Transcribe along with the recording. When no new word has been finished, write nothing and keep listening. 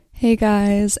Hey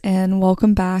guys, and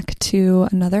welcome back to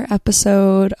another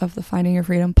episode of the Finding Your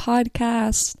Freedom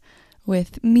podcast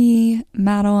with me,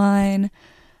 Madeline.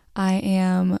 I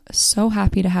am so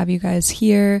happy to have you guys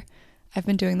here. I've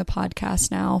been doing the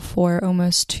podcast now for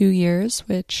almost 2 years,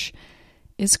 which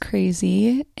is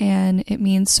crazy, and it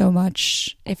means so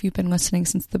much if you've been listening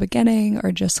since the beginning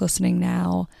or just listening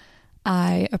now.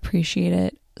 I appreciate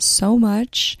it so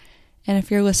much. And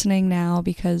if you're listening now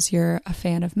because you're a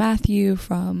fan of Matthew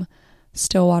from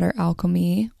Stillwater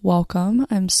Alchemy, welcome.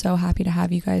 I'm so happy to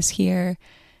have you guys here.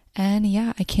 And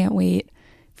yeah, I can't wait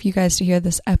for you guys to hear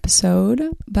this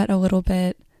episode. But a little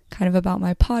bit kind of about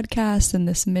my podcast and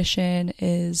this mission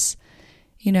is,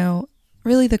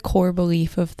 really the core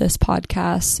belief of this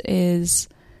podcast is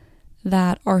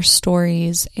that our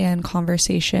stories and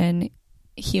conversation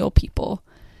heal people.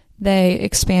 They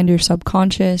expand your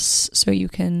subconscious so you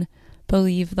can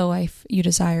believe the life you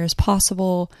desire is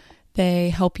possible. They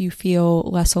help you feel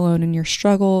less alone in your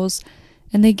struggles,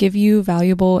 and they give you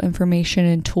valuable information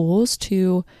and tools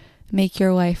to make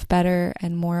your life better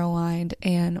and more aligned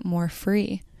and more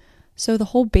free. So the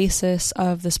whole basis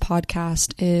of this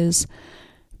podcast is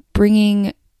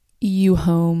bringing you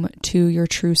home to your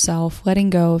true self, letting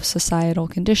go of societal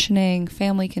conditioning,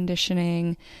 family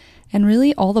conditioning, and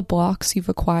really all the blocks you've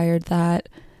acquired that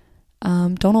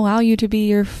don't allow you to be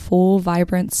your full,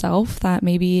 vibrant self that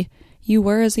maybe you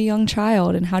were as a young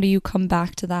child. And how do you come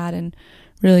back to that and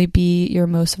really be your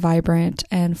most vibrant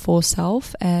and full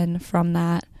self? And from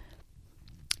that,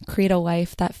 create a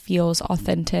life that feels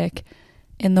authentic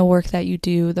in the work that you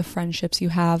do, the friendships you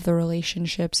have, the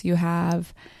relationships you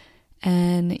have,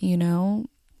 and,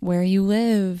 where you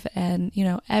live. And,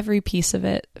 every piece of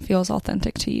it feels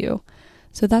authentic to you.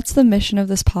 So that's the mission of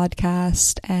this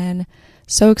podcast, and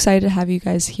so excited to have you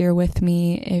guys here with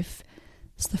me. If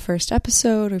it's the first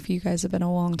episode, or if you guys have been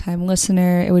a long time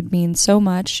listener, it would mean so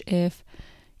much if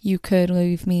you could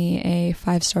leave me a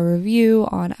 5-star review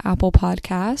on Apple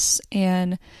Podcasts.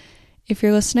 And if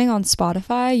you're listening on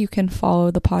Spotify, you can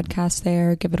follow the podcast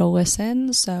there, give it a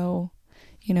listen. So,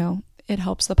 it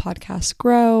helps the podcast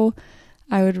grow.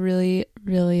 I would really,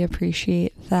 really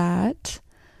appreciate that.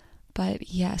 But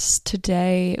yes,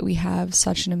 today we have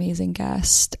such an amazing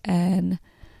guest, and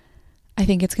I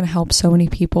think it's going to help so many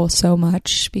people so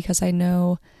much, because I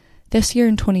know this year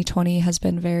in 2020 has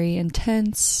been very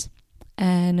intense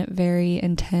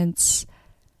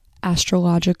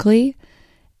astrologically,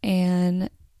 and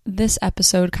this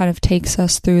episode kind of takes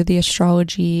us through the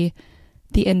astrology,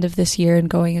 the end of this year and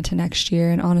going into next year,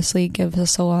 and honestly gives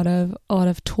us a lot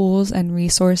of tools and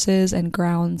resources and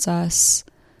grounds us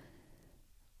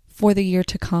for the year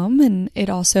to come. And it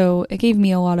gave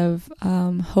me a lot of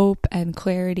hope and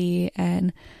clarity,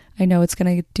 and I know it's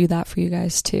going to do that for you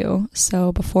guys too.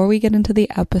 So before we get into the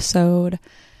episode,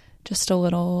 just a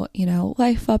little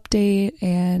life update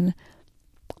and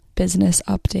business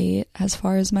update. As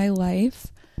far as my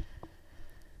life,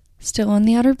 still on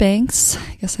the Outer Banks.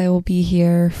 I guess I will be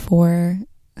here for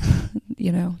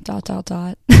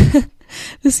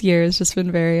This year has just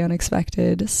been very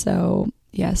unexpected, so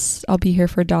yes, I'll be here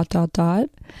for ... I'm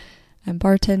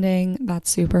bartending. That's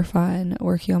super fun.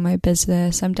 Working on my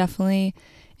business. I'm definitely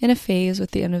in a phase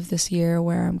with the end of this year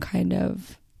where I'm kind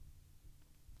of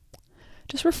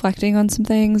just reflecting on some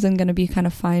things and going to be kind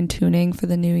of fine-tuning for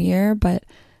the new year. But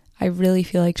I really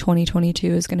feel like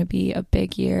 2022 is going to be a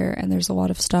big year, and there's a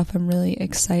lot of stuff I'm really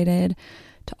excited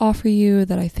to offer you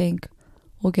that I think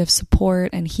will give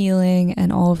support and healing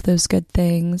and all of those good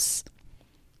things.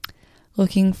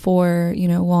 Looking for,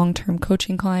 long-term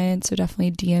coaching clients, so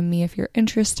definitely DM me if you're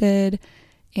interested.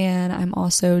 And I'm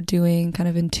also doing kind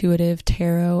of intuitive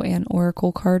tarot and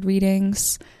oracle card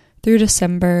readings through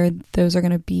December. Those are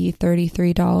going to be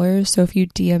 $33. So if you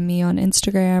DM me on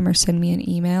Instagram or send me an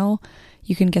email,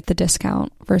 you can get the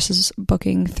discount versus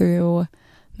booking through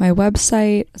my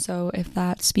website. So if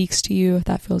that speaks to you, if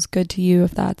that feels good to you,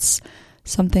 if that's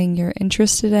something you're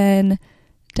interested in,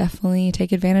 definitely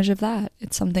take advantage of that.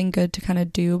 It's something good to kind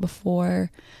of do before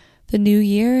the new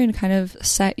year and kind of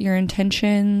set your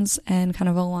intentions and kind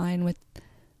of align with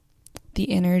the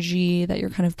energy that you're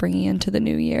kind of bringing into the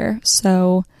new year.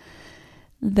 So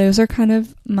those are kind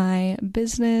of my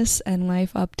business and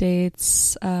life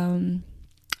updates. I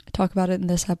talk about it in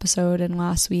this episode and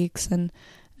last week's, and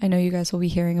I know you guys will be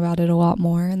hearing about it a lot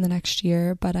more in the next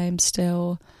year, but I'm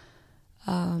still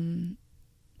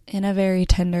in a very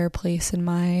tender place in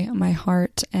my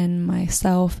heart and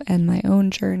myself and my own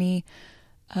journey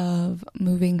of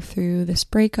moving through this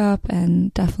breakup,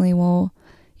 and definitely will,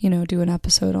 do an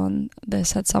episode on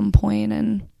this at some point.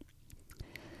 And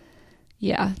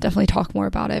yeah, definitely talk more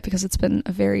about it because it's been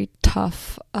a very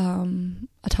tough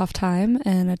time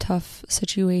and a tough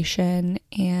situation,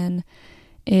 and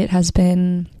it has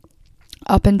been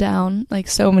up and down, like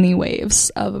so many waves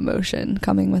of emotion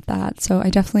coming with that. So I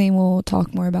definitely will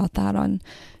talk more about that on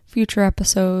future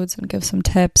episodes and give some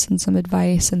tips and some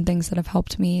advice and things that have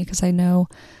helped me, because I know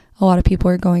a lot of people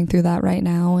are going through that right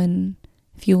now, and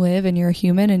if you live and you're a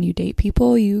human and you date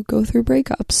people, you go through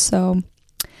breakups. So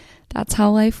that's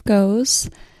how life goes.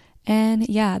 And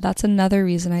yeah, that's another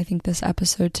reason I think this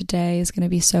episode today is going to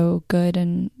be so good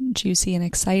and juicy and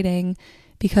exciting,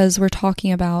 because we're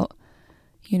talking about,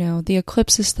 you know, the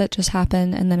eclipses that just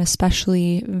happened, and then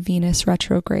especially Venus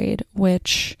retrograde,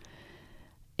 which,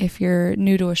 if you're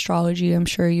new to astrology, I'm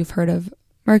sure you've heard of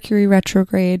Mercury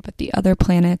retrograde, but the other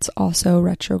planets also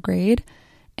retrograde.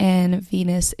 And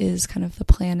Venus is kind of the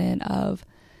planet of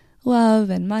love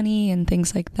and money and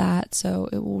things like that. So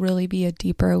it will really be a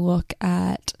deeper look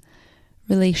at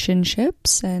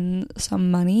relationships and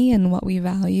some money and what we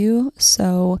value.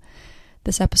 So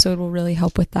this episode will really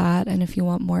help with that. And if you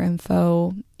want more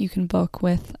info, you can book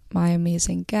with my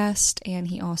amazing guest. And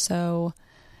he also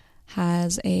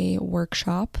has a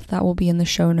workshop that will be in the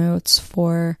show notes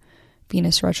for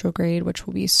Venus retrograde, which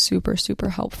will be super, super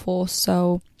helpful.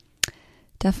 So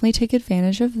definitely take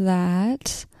advantage of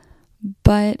that.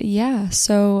 But yeah,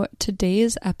 so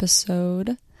today's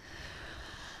episode,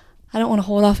 I don't want to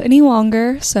hold off any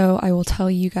longer, so I will tell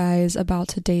you guys about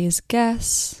today's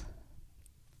guest.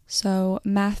 So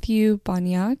Matthew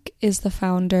Boniak is the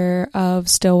founder of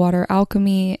Stillwater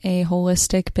Alchemy, a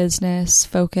holistic business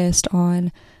focused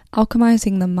on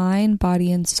alchemizing the mind,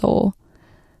 body, and soul.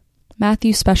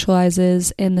 Matthew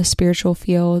specializes in the spiritual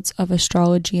fields of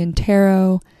astrology and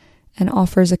tarot, and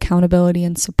offers accountability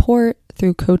and support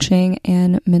through coaching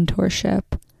and mentorship.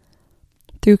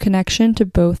 Through connection to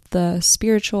both the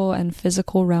spiritual and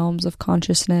physical realms of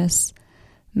consciousness,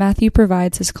 Matthew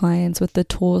provides his clients with the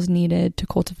tools needed to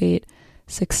cultivate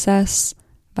success,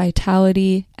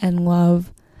 vitality, and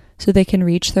love so they can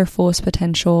reach their fullest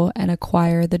potential and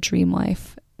acquire the dream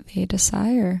life they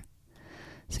desire.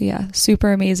 So yeah,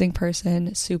 super amazing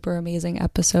person, super amazing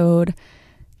episode.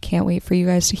 Can't wait for you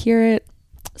guys to hear it.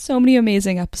 So many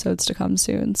amazing episodes to come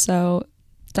soon. So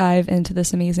dive into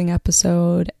this amazing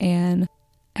episode, and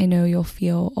I know you'll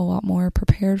feel a lot more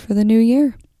prepared for the new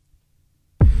year.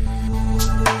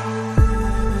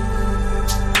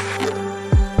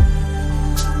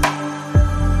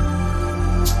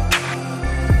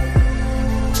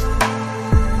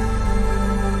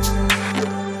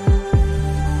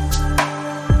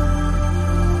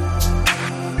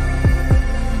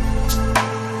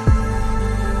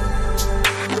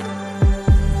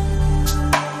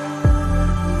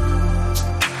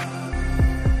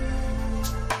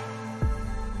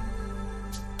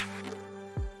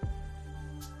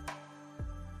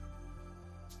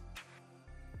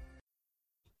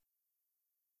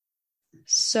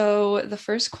 So the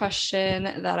first question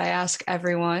that I ask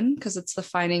everyone, because it's the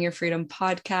Finding Your Freedom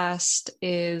podcast,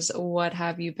 is what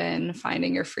have you been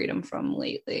finding your freedom from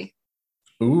lately?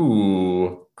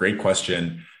 Ooh, great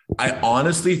question. I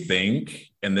honestly think,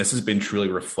 and this has been truly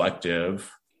reflective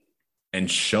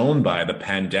and shown by the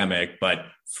pandemic, but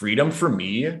freedom for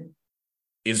me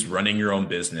is running your own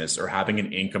business or having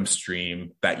an income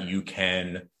stream that you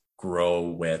can grow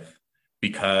with.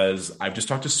 Because I've just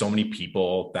talked to so many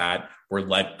people that were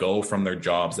let go from their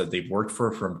jobs that they've worked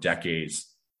for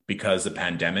decades because the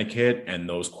pandemic hit, and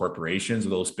those corporations or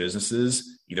those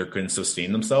businesses either couldn't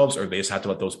sustain themselves, or they just had to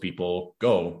let those people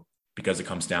go because it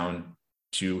comes down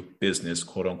to business,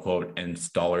 quote unquote,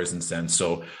 and dollars and cents.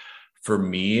 So for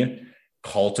me,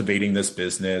 cultivating this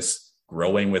business,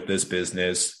 growing with this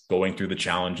business, going through the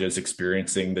challenges,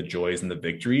 experiencing the joys and the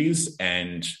victories,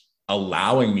 and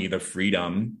allowing me the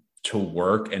freedom to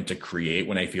work and to create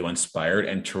when I feel inspired,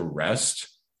 and to rest,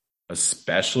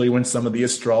 especially when some of the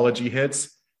astrology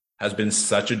hits, has been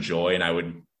such a joy. And I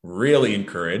would really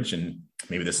encourage, and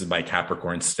maybe this is my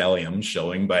Capricorn stellium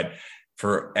showing, but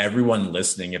for everyone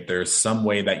listening, if there's some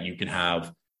way that you can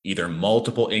have either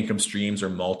multiple income streams or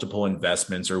multiple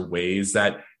investments, or ways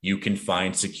that you can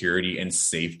find security and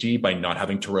safety by not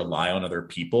having to rely on other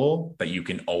people, that you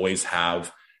can always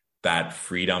have that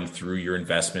freedom through your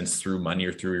investments, through money,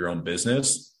 or through your own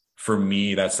business. For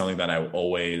me, that's something that I will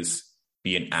always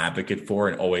be an advocate for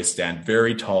and always stand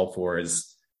very tall for,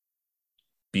 is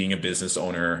being a business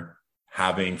owner,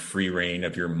 having free reign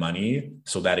of your money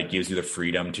so that it gives you the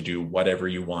freedom to do whatever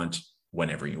you want,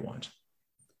 whenever you want.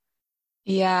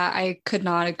 Yeah, I could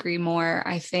not agree more.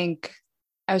 I think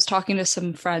I was talking to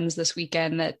some friends this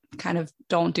weekend that kind of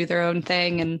don't do their own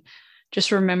thing, and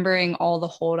just remembering all the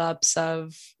holdups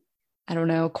of, I don't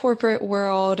know, corporate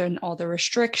world and all the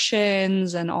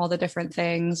restrictions and all the different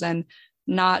things. And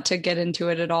not to get into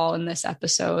it at all in this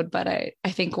episode, but I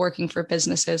think working for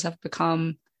businesses have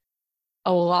become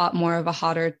a lot more of a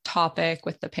hotter topic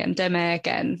with the pandemic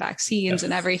and vaccines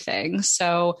and everything.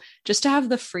 So just to have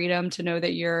the freedom to know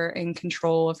that you're in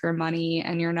control of your money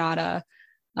and you're not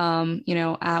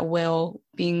at will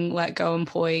being let go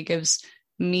employee gives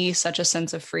me such a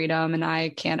sense of freedom. And I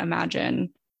can't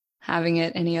imagine having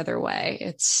it any other way.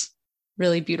 It's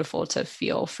really beautiful to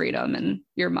feel freedom and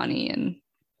your money and,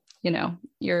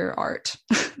 your art.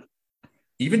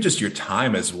 Even just your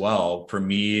time as well. For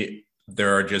me,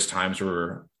 there are just times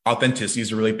where authenticity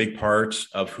is a really big part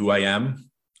of who I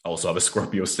am. I also have a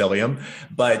Scorpio stellium,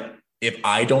 but if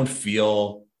I don't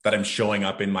feel that I'm showing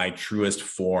up in my truest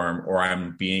form or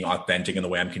I'm being authentic in the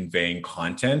way I'm conveying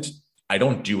content, I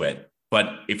don't do it. But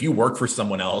if you work for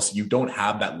someone else, you don't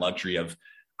have that luxury of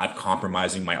I'm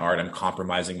compromising my art, I'm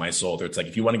compromising my soul. It's like,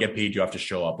 if you want to get paid, you have to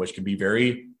show up, which can be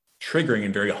very triggering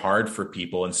and very hard for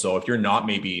people. And so if you're not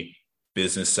maybe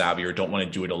business savvy or don't want to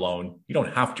do it alone, you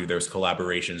don't have to. There's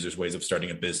collaborations, there's ways of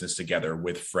starting a business together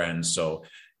with friends. So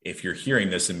if you're hearing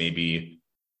this and maybe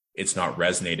it's not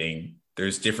resonating,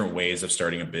 there's different ways of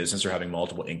starting a business or having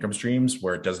multiple income streams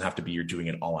where it doesn't have to be you're doing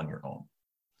it all on your own.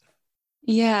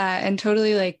 Yeah. And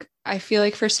totally, like, I feel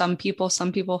like for some people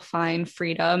find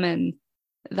freedom in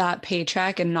that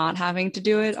paycheck and not having to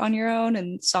do it on your own.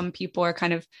 And some people are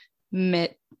kind of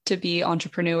meant to be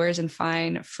entrepreneurs and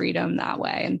find freedom that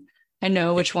way. And I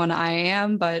know which one I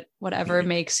am, but whatever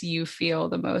makes you feel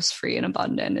the most free and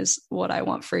abundant is what I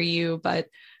want for you. But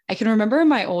I can remember in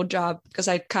my old job, because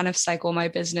I kind of cycle my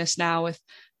business now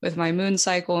with my moon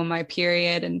cycle and my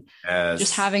period, and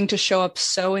just having to show up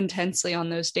so intensely on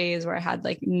those days where I had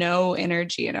like no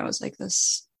energy. And I was like,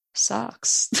 this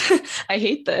sucks. I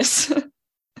hate this.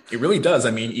 It really does.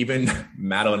 I mean, even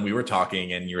Madeline, we were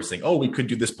talking and you were saying, oh, we could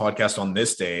do this podcast on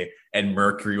this day. And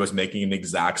Mercury was making an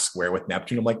exact square with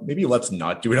Neptune. I'm like, maybe let's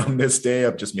not do it on this day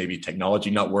of just maybe technology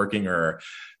not working or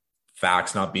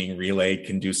facts not being relayed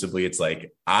conducively. It's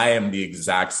like, I am the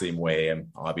exact same way.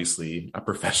 I'm obviously a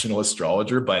professional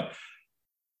astrologer, but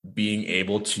being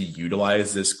able to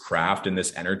utilize this craft and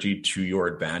this energy to your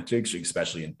advantage,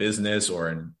 especially in business or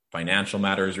in financial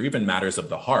matters, or even matters of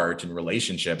the heart and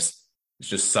relationships, it's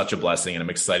just such a blessing. And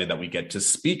I'm excited that we get to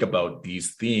speak about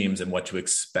these themes and what to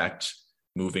expect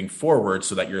moving forward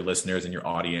so that your listeners and your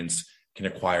audience can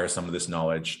acquire some of this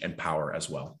knowledge and power as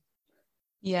well.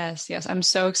 Yes. I'm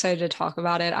so excited to talk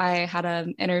about it. I had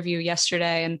an interview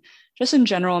yesterday, and just in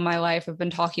general in my life, I've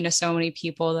been talking to so many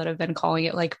people that have been calling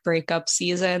it like breakup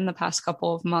season the past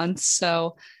couple of months.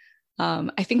 So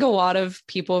I think a lot of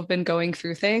people have been going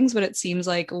through things, but it seems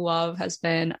like love has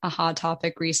been a hot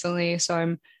topic recently. So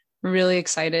I'm really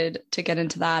excited to get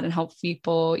into that and help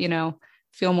people,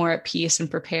 feel more at peace and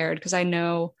prepared, because I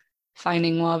know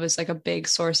finding love is like a big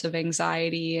source of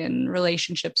anxiety and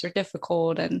relationships are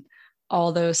difficult and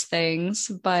all those things.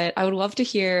 But I would love to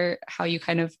hear how you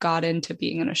kind of got into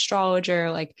being an astrologer.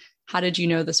 Like, how did you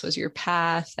know this was your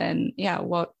path? And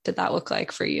what did that look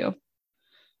like for you?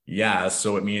 Yeah.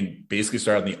 So, basically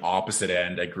started on the opposite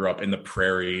end. I grew up in the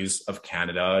prairies of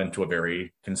Canada into a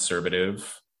very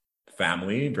conservative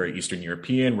family, very Eastern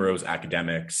European, where it was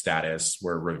academic status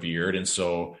were revered. And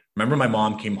so remember my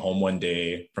mom came home one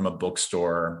day from a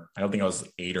bookstore. I don't think I was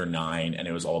 8 or 9. And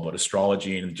it was all about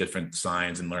astrology and different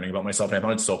signs and learning about myself. And I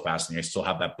found it so fascinating. I still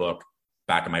have that book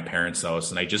back at my parents'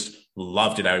 house. And I just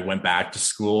loved it. I went back to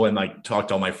school and like talked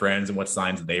to all my friends and what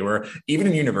signs they were. Even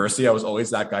in university, I was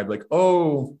always that guy like,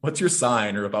 oh, what's your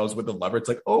sign? Or if I was with a lover, it's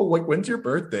like, oh, when's your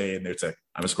birthday? And it's like,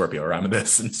 I'm a Scorpio or I'm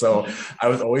this. And so I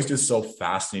was always just so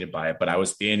fascinated by it. But I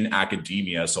was in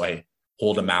academia. So I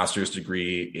hold a master's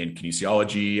degree in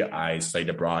kinesiology. I studied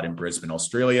abroad in Brisbane,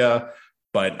 Australia.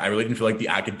 But I really didn't feel like the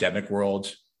academic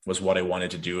world was what I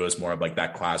wanted to do. It was more of like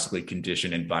that classically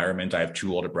conditioned environment. I have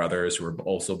 2 older brothers who are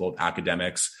also both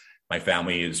academics. My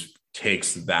family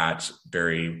takes that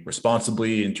very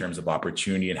responsibly in terms of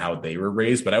opportunity and how they were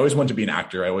raised. But I always wanted to be an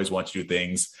actor. I always wanted to do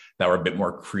things that were a bit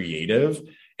more creative.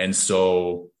 And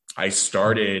so I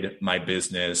started my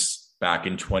business back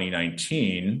in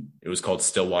 2019. It was called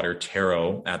Stillwater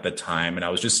Tarot at the time. And I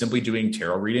was just simply doing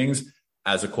tarot readings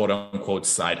as a quote unquote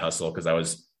side hustle, because I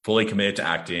was fully committed to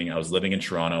acting. I was living in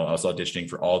Toronto. I was auditioning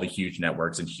for all the huge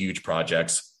networks and huge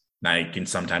projects. And I can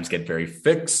sometimes get very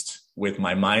fixed with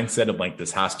my mindset of like,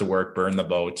 this has to work, burn the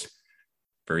boat.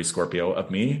 Very Scorpio of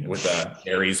me with a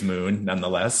Aries moon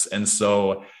nonetheless. And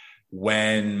so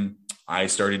when I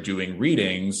started doing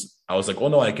readings, I was like, oh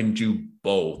no, I can do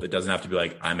both. It doesn't have to be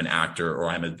like I'm an actor or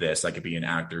I'm a this. I could be an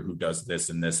actor who does this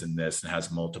and this and this and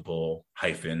has multiple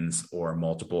hyphens or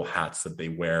multiple hats that they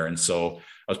wear. And so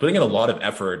I was putting in a lot of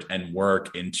effort and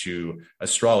work into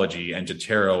astrology and to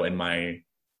tarot in my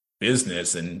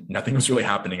business, and nothing was really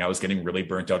happening. I was getting really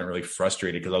burnt out and really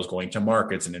frustrated because I was going to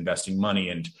markets and investing money.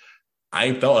 And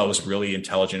I felt I was really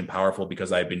intelligent and powerful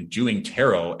because I've been doing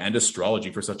tarot and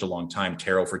astrology for such a long time.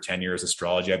 Tarot for 10 years,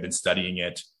 astrology, I've been studying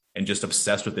it and just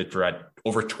obsessed with it for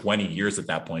over 20 years at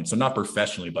that point. So not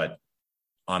professionally, but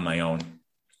on my own.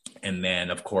 And then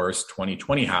of course,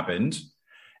 2020 happened,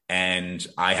 and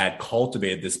I had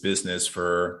cultivated this business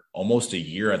for almost a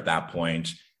year at that point.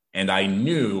 And I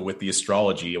knew with the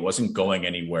astrology, it wasn't going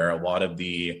anywhere. A lot of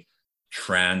the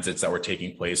transits that were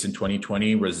taking place in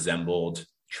 2020 resembled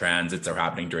transits that were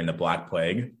happening during the Black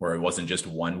Plague, where it wasn't just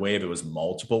one wave, it was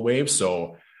multiple waves.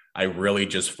 So I really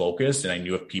just focused, and I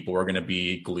knew if people were going to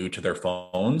be glued to their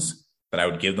phones, that I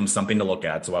would give them something to look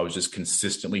at. So I was just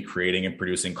consistently creating and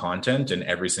producing content, and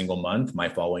every single month my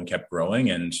following kept growing.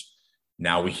 And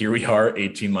now here we are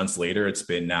 18 months later. It's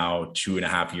been now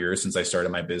 2.5 years since I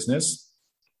started my business.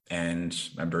 And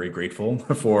I'm very grateful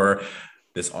for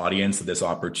this audience, this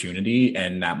opportunity,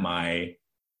 and that my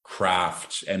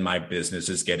craft and my business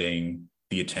is getting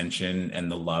the attention and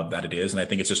the love that it is. And I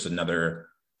think it's just another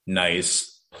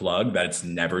nice plug that it's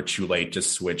never too late to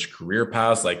switch career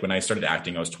paths. Like when I started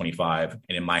acting, I was 25.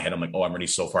 And in my head, I'm like, oh, I'm already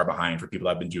so far behind for people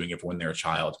that have been doing it for when they're a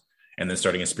child. And then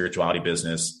starting a spirituality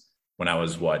business when I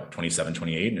was 27,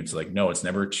 28. And it's like, no, it's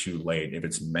never too late. If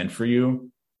it's meant for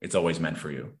you, it's always meant for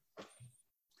you.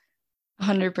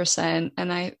 100%.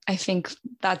 And I think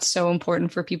that's so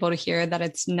important for people to hear, that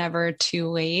it's never too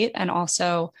late. And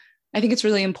also, I think it's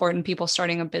really important, people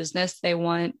starting a business, they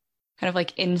want kind of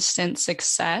like instant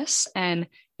success. And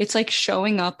it's like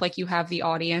showing up like you have the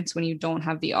audience when you don't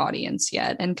have the audience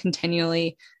yet, and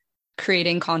continually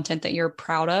creating content that you're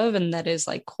proud of and that is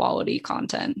like quality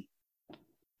content.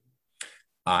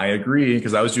 I agree,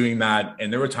 because I was doing that.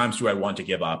 And there were times too I want to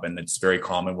give up. And it's very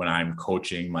common when I'm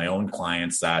coaching my own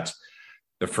clients that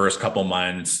the first couple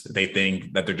months, they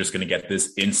think that they're just going to get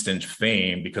this instant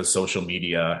fame because social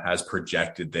media has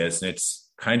projected this. And it's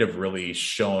kind of really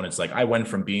shown. It's like, I went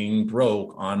from being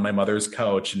broke on my mother's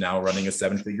couch and now running a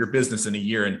 7-figure business in a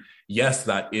year. And yes,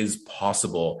 that is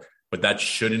possible, but that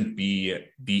shouldn't be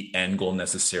the end goal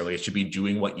necessarily. It should be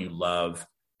doing what you love.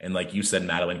 And like you said,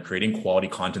 Madeline, creating quality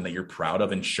content that you're proud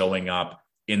of and showing up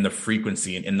in the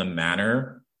frequency and in the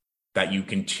manner that you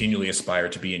continually aspire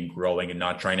to be, and growing, and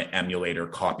not trying to emulate or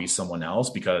copy someone else.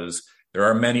 Because there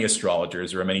are many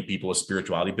astrologers, there are many people with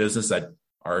spirituality business that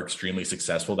are extremely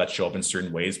successful, that show up in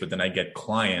certain ways. But then I get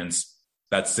clients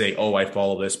that say, oh, I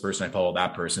follow this person, I follow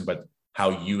that person, but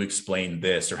how you explain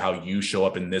this or how you show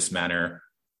up in this manner,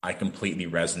 I completely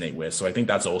resonate with. So I think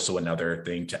that's also another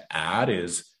thing to add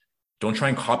is, don't try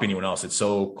and copy anyone else. It's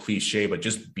so cliche, but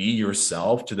just be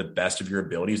yourself to the best of your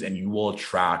abilities, and you will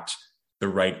attract the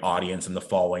right audience and the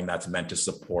following that's meant to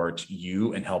support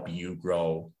you and help you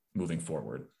grow moving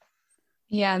forward.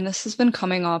 Yeah. And this has been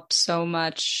coming up so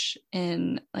much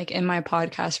in my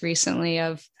podcast recently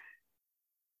of,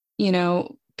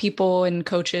 people and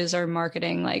coaches are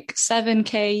marketing like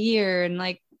 7K a year and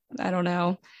like, I don't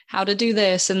know how to do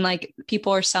this. And like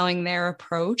people are selling their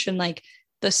approach. And like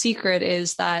the secret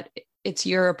is that it's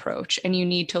your approach, and you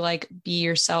need to like be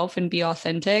yourself and be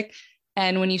authentic.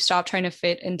 And when you stop trying to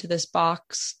fit into this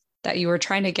box that you were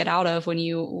trying to get out of when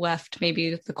you left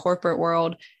maybe the corporate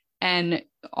world and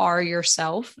are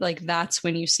yourself, like that's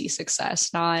when you see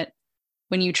success, not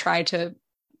when you try to,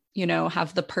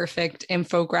 have the perfect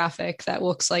infographic that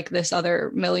looks like this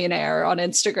other millionaire on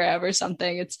Instagram or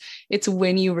something. It's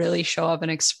when you really show up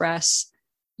and express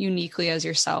uniquely as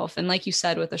yourself. And like you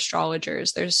said, with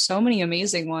astrologers, there's so many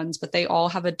amazing ones, but they all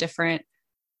have a different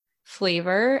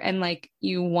flavor. And like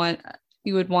you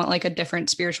would want like a different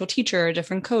spiritual teacher, a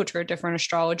different coach, or a different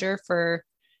astrologer for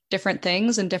different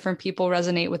things, and different people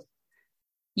resonate with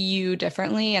you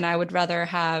differently. And I would rather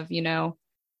have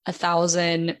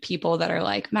 1,000 people that are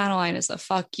like, Madeline is the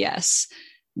fuck yes,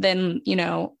 than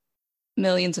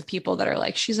millions of people that are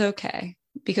like, she's okay,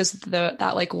 because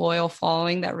that like loyal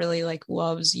following that really like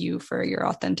loves you for your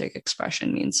authentic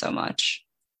expression means so much.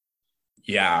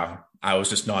 Yeah, I was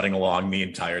just nodding along the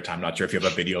entire time. Not sure if you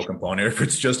have a video component or if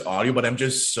it's just audio, but I'm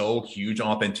just so huge on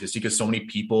authenticity, because so many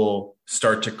people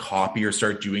start to copy or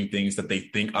start doing things that they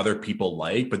think other people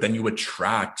like, but then you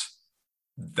attract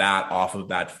that off of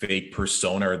that fake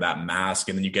persona or that mask.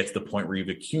 And then you get to the point where you've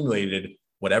accumulated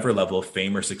whatever level of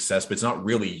fame or success, but it's not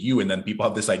really you. And then people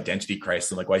have this identity crisis.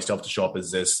 And like, well, I still have to show up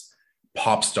as this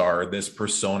pop star, this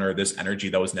persona, or this energy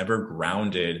that was never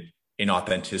grounded in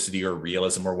authenticity or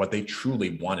realism or what they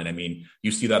truly wanted. I mean,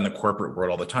 you see that in the corporate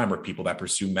world all the time, where people that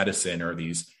pursue medicine or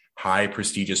these high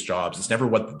prestigious jobs, it's never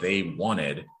what they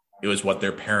wanted. It was what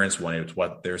their parents wanted. It's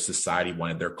what their society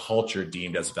wanted, their culture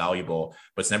deemed as valuable,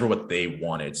 but it's never what they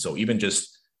wanted. So even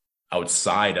just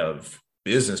outside of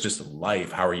business, just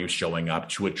life, how are you showing up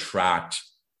to attract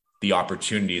the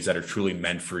opportunities that are truly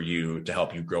meant for you to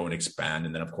help you grow and expand?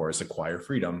 And then, of course, acquire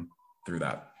freedom through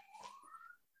that.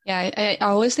 Yeah, I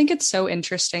always think it's so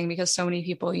interesting because so many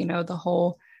people, the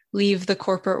whole leave the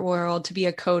corporate world to be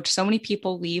a coach. So many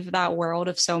people leave that world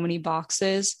of so many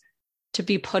boxes to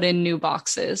be put in new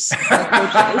boxes for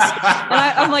coaches.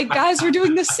 And I'm like, guys, we're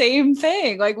doing the same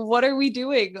thing. Like, what are we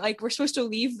doing? Like, we're supposed to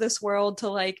leave this world to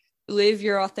like live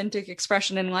your authentic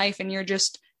expression in life, and you're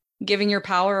just giving your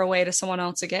power away to someone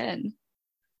else again.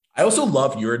 I also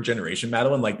love your generation,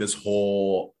 Madeline, like this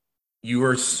whole, you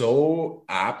are so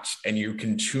apt and you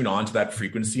can tune on to that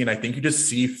frequency. And I think you just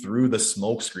see through the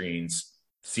smoke screens,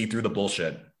 see through the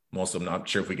bullshit. Most of them, not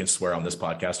sure if we can swear on this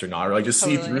podcast or not, or like just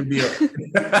see through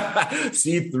the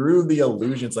see through the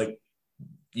illusions. Like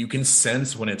you can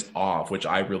sense when it's off, which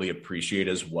I really appreciate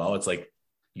as well. It's like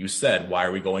you said, why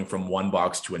are we going from one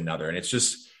box to another? And it's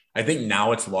just, I think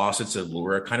now it's lost its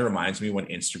allure. It kind of reminds me when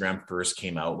Instagram first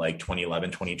came out, like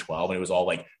 2011, 2012, and it was all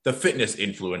like the fitness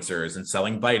influencers and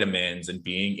selling vitamins and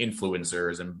being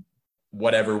influencers and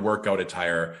whatever workout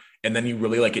attire. And then you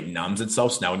really like it numbs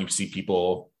itself. So now when you see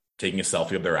people taking a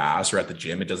selfie of their ass or at the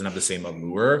gym, it doesn't have the same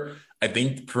allure. I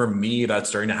think for me, that's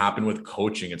starting to happen with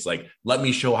coaching. It's like, let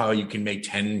me show how you can make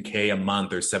 10K a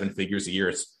month or 7 figures a year.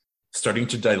 It's starting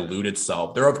to dilute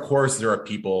itself. There are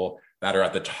people that are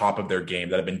at the top of their game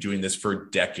that have been doing this for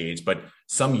decades, but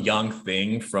some young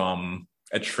thing from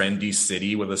a trendy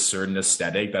city with a certain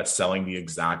aesthetic that's selling the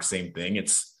exact same thing.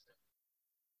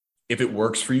 If it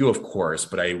works for you, of course,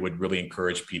 but I would really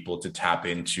encourage people to tap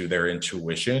into their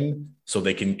intuition so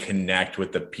they can connect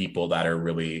with the people that are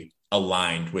really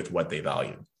aligned with what they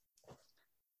value.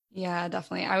 Yeah,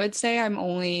 definitely. I would say I'm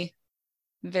only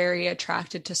very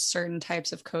attracted to certain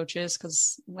types of coaches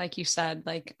because, like you said,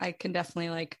 like I can definitely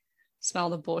like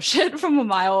smell the bullshit from a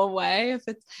mile away. If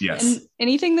it's and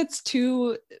anything that's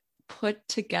too put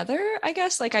together, I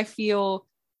guess, like I feel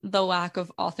the lack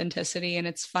of authenticity. And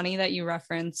it's funny that you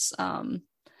reference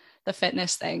the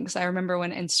fitness things. I remember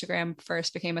when Instagram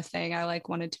first became a thing, I like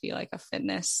wanted to be like a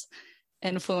fitness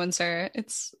influencer.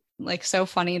 It's like so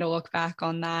funny to look back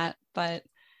on that. But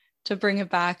to bring it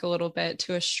back a little bit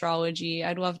to astrology,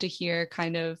 I'd love to hear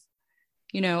kind of,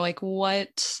 like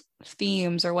what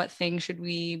themes or what things should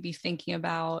we be thinking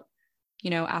about,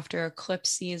 after eclipse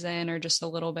season, or just a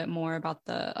little bit more about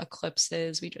the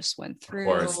eclipses we just went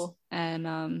through.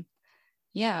 And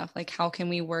like how can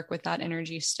we work with that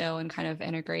energy still and kind of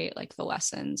integrate like the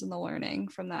lessons and the learning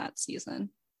from that season?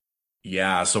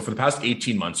 Yeah. So for the past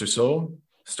 18 months or so,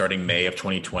 starting May of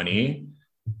 2020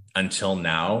 until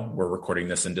now, we're recording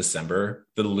this in December,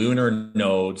 the lunar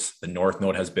nodes, the North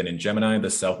Node has been in Gemini, the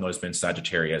South Node has been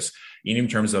Sagittarius. In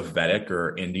terms of Vedic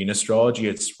or Indian astrology,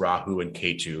 it's Rahu and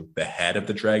Ketu, the head of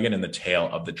the dragon and the tail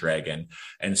of the dragon.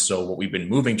 And so what we've been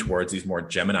moving towards, these more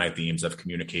Gemini themes of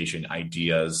communication,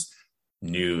 ideas,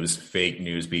 news, fake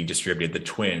news being distributed, the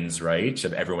twins, right?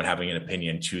 Of everyone having an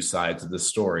opinion, two sides of the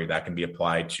story that can be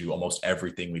applied to almost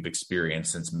everything we've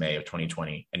experienced since May of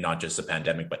 2020, and not just the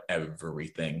pandemic, but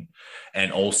everything.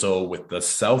 And also with the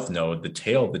South Node, the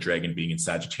tail of the dragon being in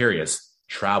Sagittarius,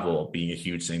 travel being a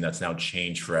huge thing that's now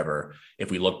changed forever.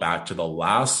 If we look back to the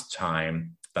last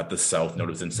time that the South Node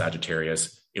was in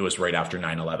Sagittarius, it was right after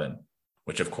 9/11.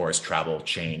 Which of course travel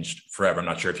changed forever. I'm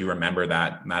not sure if you remember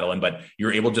that, Madeline, but you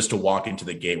were able just to walk into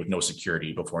the gate with no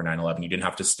security before 9/11. You didn't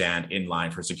have to stand in line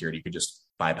for security. You could just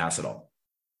bypass it all.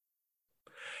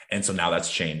 And so now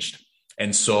that's changed.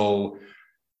 And so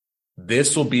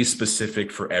this will be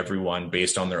specific for everyone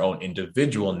based on their own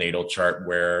individual natal chart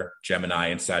where Gemini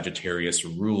and Sagittarius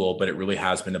rule, but it really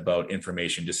has been about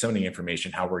information, disseminating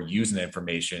information, how we're using the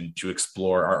information to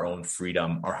explore our own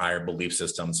freedom, our higher belief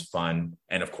systems, fun,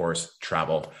 and of course,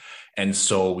 travel. And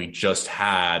so we just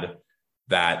had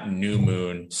that new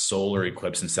moon solar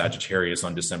eclipse in Sagittarius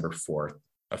on December 4th,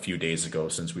 a few days ago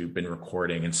since we've been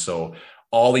recording. And so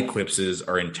all eclipses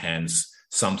are intense.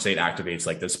 Some say it activates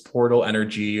like this portal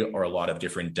energy, or a lot of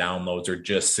different downloads, or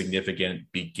just significant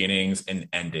beginnings and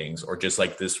endings, or just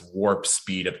like this warp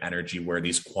speed of energy where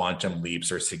these quantum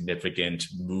leaps or significant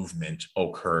movement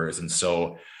occurs. And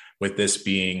so with this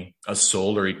being a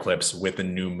solar eclipse with a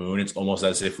new moon, it's almost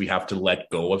as if we have to let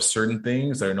go of certain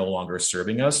things that are no longer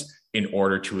serving us in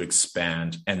order to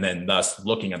expand. And then, thus,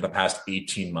 looking at the past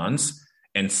 18 months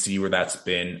and see where that's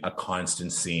been a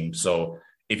constant theme. So,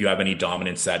 if you have any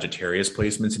dominant Sagittarius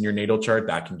placements in your natal chart,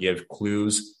 that can give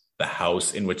clues, the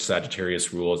house in which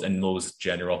Sagittarius rules, and those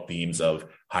general themes of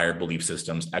higher belief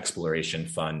systems, exploration,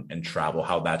 fun, and travel,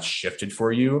 how that's shifted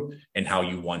for you and how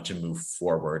you want to move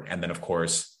forward. And then, of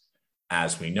course,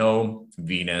 as we know,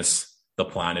 Venus, the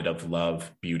planet of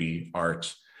love, beauty,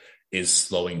 art, is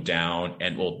slowing down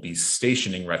and will be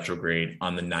stationing retrograde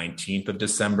on the 19th of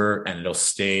December, and it'll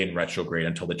stay in retrograde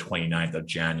until the 29th of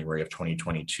January of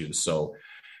 2022. So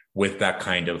with that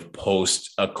kind of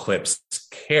post-eclipse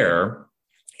care,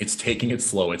 it's taking it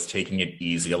slow, it's taking it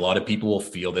easy. A lot of people will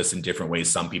feel this in different ways.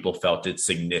 Some people felt it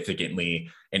significantly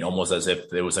and almost as if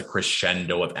there was a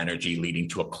crescendo of energy leading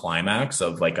to a climax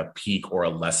of like a peak or a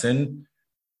lesson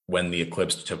when the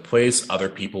eclipse took place. Other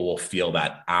people will feel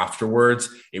that afterwards.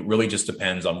 It really just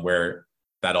depends on where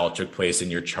that all took place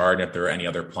in your chart and if there are any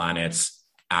other planets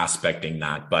aspecting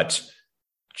that. But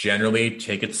generally,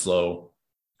 take it slow.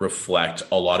 Reflect.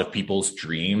 A lot of people's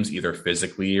dreams, either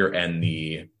physically or in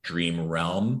the dream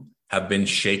realm, have been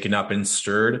shaken up and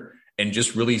stirred, and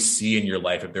just really see in your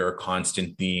life if there are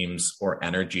constant themes or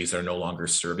energies that are no longer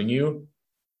serving you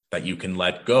that you can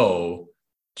let go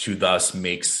to thus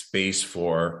make space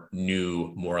for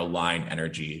new, more aligned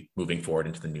energy moving forward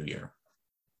into the new year.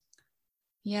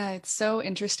 Yeah, it's so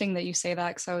interesting that you say that,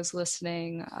 because I was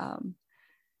listening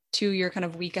to your kind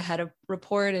of week ahead of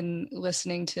report and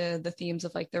listening to the themes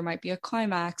of like there might be a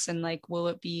climax and like will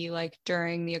it be like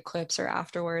during the eclipse or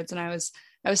afterwards. And I was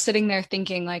sitting there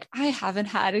thinking like I haven't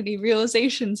had any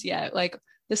realizations yet. Like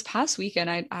this past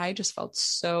weekend I just felt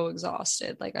so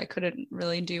exhausted, like I couldn't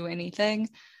really do anything.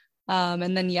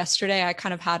 And then yesterday I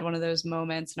kind of had one of those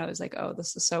moments and I was like, oh,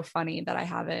 this is so funny that I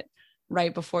have it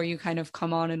right before you kind of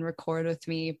come on and record with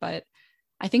me. But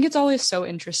I think it's always so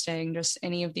interesting, just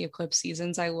any of the eclipse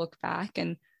seasons, I look back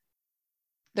and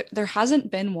there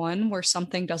hasn't been one where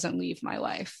something doesn't leave my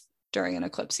life during an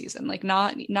eclipse season. Like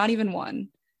not even one.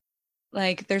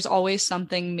 Like there's always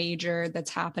something major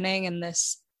that's happening. And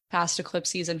this past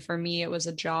eclipse season for me, it was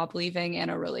a job leaving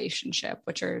and a relationship,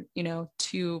 which are, you know,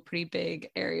 two pretty big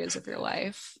areas of your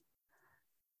life.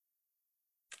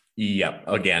 Yep.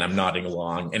 Again, I'm nodding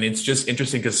along. And it's just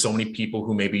interesting because so many people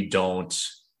who maybe don't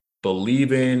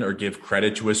believe in or give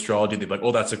credit to astrology, they're like,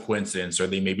 oh, that's a coincidence, or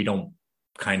they maybe don't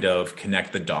kind of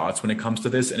connect the dots when it comes to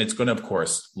this. And it's going to, of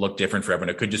course, look different for everyone.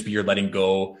 It could just be you're letting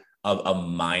go of a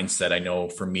mindset. I know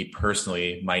for me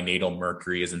personally, my natal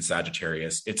Mercury is in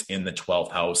Sagittarius. It's in the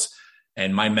 12th house.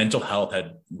 And my mental health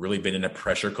had really been in a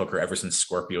pressure cooker ever since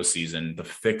Scorpio season. The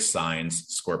fixed signs,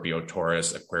 Scorpio,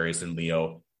 Taurus, Aquarius, and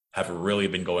Leo, have really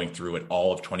been going through it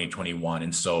all of 2021.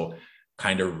 And so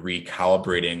kind of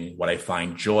recalibrating what I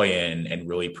find joy in and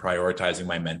really prioritizing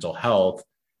my mental health.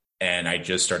 And I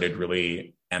just started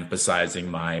really emphasizing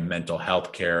my mental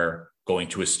health care, going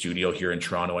to a studio here in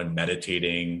Toronto and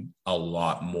meditating a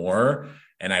lot more.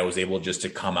 And I was able just to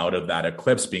come out of that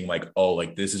eclipse being like, oh,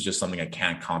 like this is just something I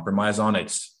can't compromise on.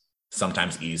 It's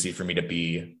sometimes easy for me to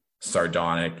be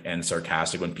sardonic and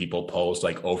sarcastic when people post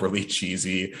like overly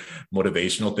cheesy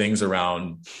motivational things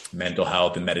around mental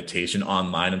health and meditation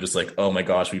online. I'm just like, oh my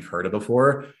gosh, we've heard it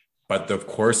before. But of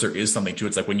course, there is something to it.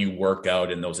 It's like when you work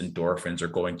out and those endorphins are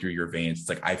going through your veins, it's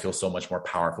like I feel so much more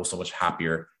powerful, so much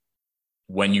happier.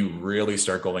 When you really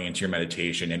start going into your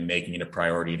meditation and making it a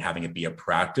priority and having it be a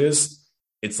practice,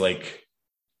 it's like,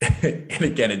 and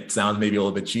again, it sounds maybe a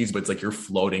little bit cheesy, but it's like you're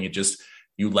floating. It just,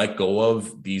 you let go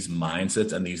of these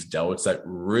mindsets and these doubts that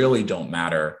really don't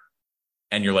matter.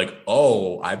 And you're like,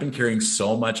 oh, I've been carrying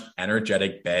so much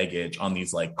energetic baggage on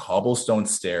these like cobblestone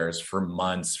stairs for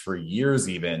months, for years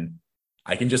even.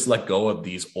 I can just let go of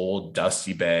these old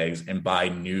dusty bags and buy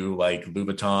new like Louis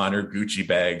Vuitton or Gucci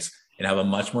bags and have a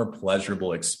much more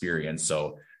pleasurable experience.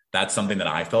 So that's something that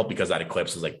I felt because that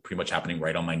eclipse was like pretty much happening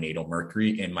right on my natal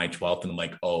Mercury in my 12th. And I'm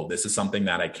like, oh, this is something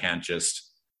that I can't just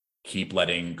keep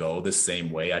letting go the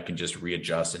same way. I can just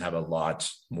readjust and have a lot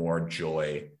more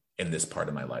joy in this part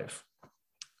of my life.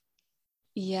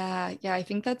 Yeah, I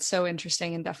think that's so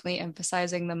interesting and definitely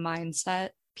emphasizing the mindset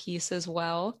piece as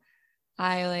well.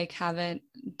 I like haven't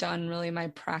done really my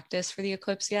practice for the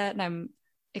eclipse yet, and I'm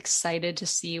excited to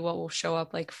see what will show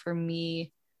up like for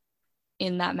me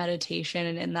in that meditation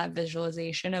and in that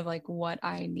visualization of like what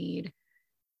I need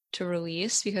to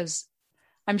release, because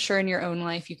I'm sure in your own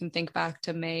life you can think back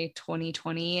to May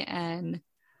 2020 and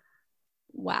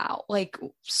wow, like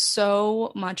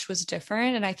so much was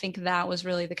different. And I think that was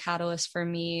really the catalyst for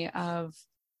me of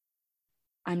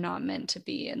I'm not meant to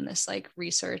be in this like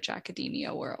research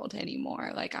academia world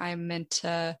anymore. Like I'm meant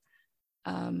to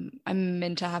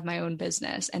have my own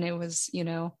business. And it was,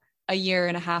 a year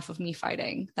and a half of me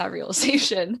fighting that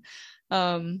realization.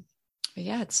 But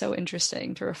yeah, it's so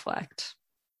interesting to reflect.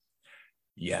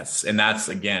 Yes. And that's,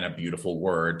 again, a beautiful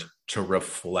word, to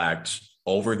reflect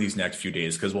over these next few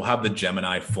days, because we'll have the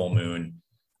Gemini full moon.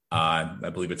 I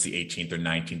believe it's the 18th or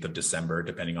 19th of December,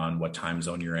 depending on what time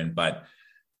zone you're in. But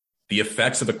the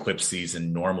effects of eclipse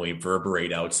season normally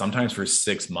reverberate out sometimes for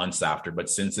 6 months after. But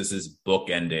since this is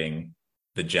bookending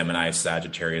the Gemini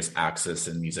Sagittarius axis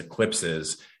and these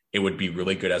eclipses, it would be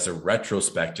really good as a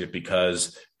retrospective,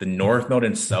 because the North Node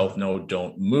and South Node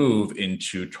don't move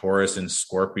into Taurus and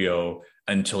Scorpio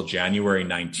until January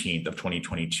 19th of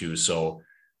 2022. So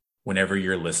whenever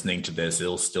you're listening to this,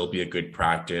 it'll still be a good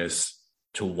practice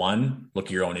to, one, look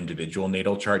at your own individual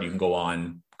natal chart. You can go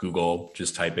on Google,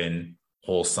 just type in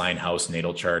whole sign house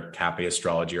natal chart, Cafe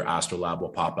Astrology or Astrolab will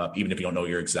pop up. Even if you don't know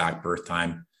your exact birth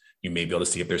time, you may be able to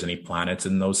see if there's any planets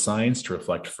in those signs to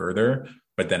reflect further.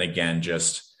 But then again,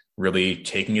 just really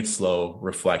taking it slow,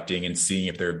 reflecting and seeing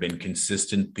if there have been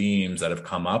consistent themes that have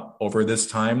come up over this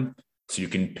time, so you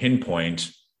can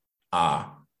pinpoint,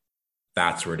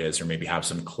 that's where it is, or maybe have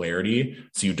some clarity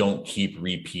so you don't keep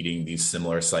repeating these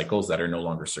similar cycles that are no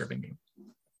longer serving you.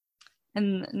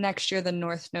 And next year, the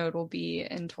North Node will be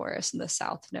in Taurus and the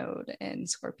South Node in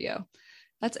Scorpio.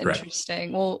 That's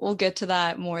interesting. Correct. We'll get to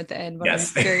that more at the end, but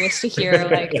yes. I'm curious to hear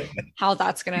like how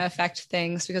that's going to affect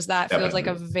things, because that feels like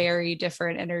a very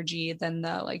different energy than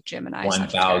the like Gemini.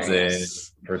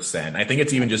 1000%. I think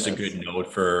it's even just a good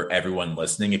note for everyone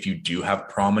listening. If you do have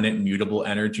prominent mutable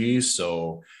energies,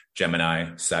 so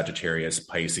Gemini, Sagittarius,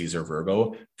 Pisces, or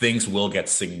Virgo, things will get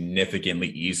significantly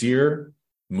easier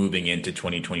moving into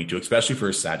 2022, especially for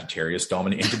a Sagittarius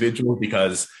dominant individual,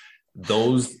 because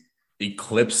those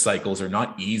eclipse cycles are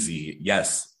not easy.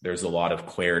 Yes, there's a lot of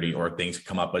clarity or things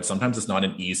come up, but sometimes it's not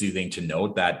an easy thing to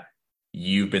note that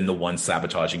you've been the one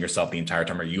sabotaging yourself the entire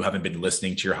time, or you haven't been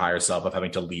listening to your higher self of having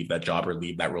to leave that job or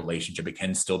leave that relationship. It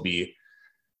can still be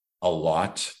a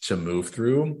lot to move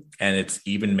through. And it's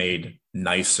even made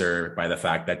nicer by the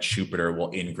fact that Jupiter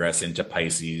will ingress into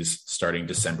Pisces starting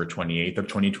December 28th of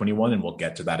 2021. And we'll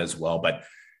get to that as well, but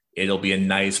it'll be a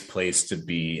nice place to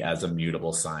be as a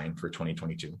mutable sign for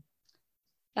 2022.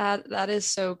 That is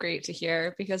so great to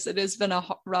hear, because it has been a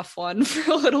rough one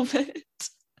for a little bit.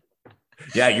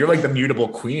 Yeah, you're like the mutable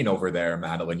queen over there,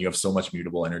 Madeline. You have so much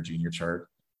mutable energy in your chart.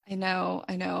 I know.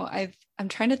 I'm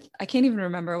trying to, I can't even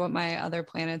remember what my other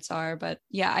planets are, but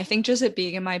yeah, I think just it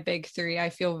being in my big three, I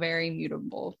feel very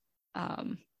mutable.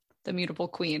 The mutable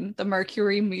queen, the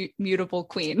Mercury mutable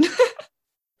queen.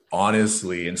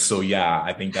 Honestly. And so, yeah,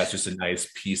 I think that's just a nice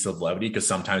piece of levity, because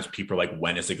sometimes people are like,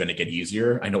 when is it going to get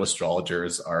easier? I know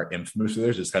astrologers are infamous for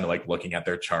this, just kind of like looking at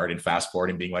their chart and fast forward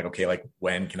and being like, okay, like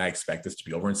when can I expect this to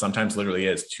be over? And sometimes literally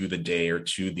is to the day or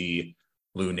to the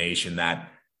lunation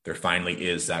that there finally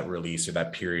is that release or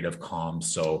that period of calm.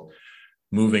 So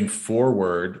moving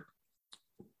forward,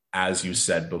 as you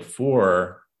said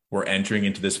before, we're entering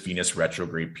into this Venus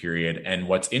retrograde period. And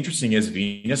what's interesting is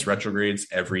Venus retrogrades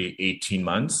every 18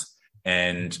 months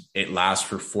and it lasts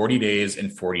for 40 days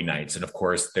and 40 nights. And of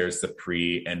course, there's the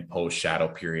pre and post shadow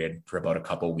period for about a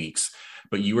couple weeks.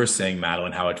 But you were saying,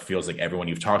 Madeline, how it feels like everyone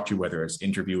you've talked to, whether it's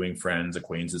interviewing friends,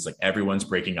 acquaintances, like everyone's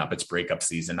breaking up. It's breakup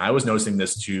season. I was noticing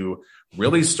this too,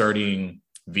 really starting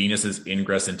Venus's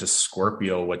ingress into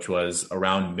Scorpio, which was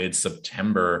around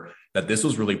mid-September, that this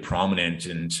was really prominent.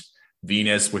 And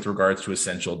Venus, with regards to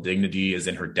essential dignity, is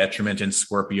in her detriment in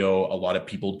Scorpio. A lot of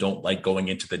people don't like going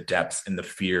into the depths and the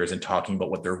fears and talking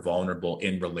about what they're vulnerable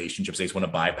in relationships. They just want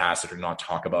to bypass it or not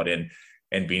talk about it.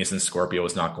 And Venus in Scorpio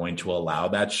is not going to allow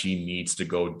that. She needs to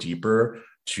go deeper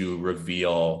to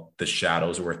reveal the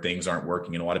shadows where things aren't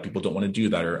working. And a lot of people don't want to do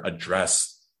that or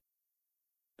address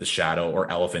the shadow or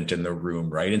elephant in the room,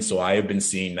 right? And so I have been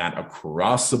seeing that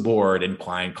across the board in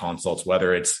client consults,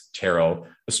 whether it's tarot,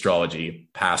 astrology,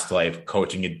 past life,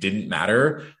 coaching, it didn't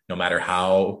matter. No matter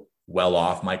how well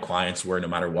off my clients were, no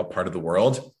matter what part of the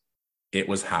world, it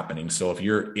was happening. So if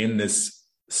you're in this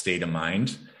state of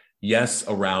mind, yes,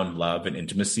 around love and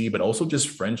intimacy, but also just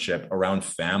friendship, around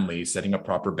family, setting up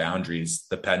proper boundaries.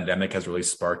 The pandemic has really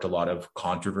sparked a lot of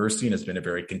controversy and has been a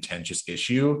very contentious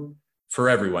issue for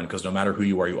everyone, because no matter who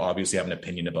you are, you obviously have an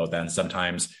opinion about that. And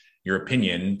sometimes your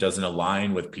opinion doesn't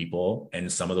align with people. And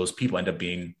some of those people end up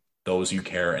being those you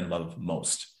care and love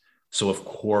most. So of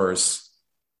course,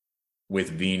 with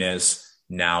Venus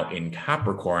now in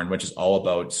Capricorn, which is all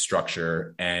about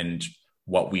structure and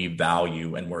what we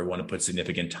value and where we want to put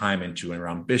significant time into and our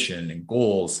ambition and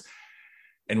goals,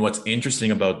 And what's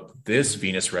interesting about this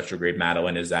Venus retrograde,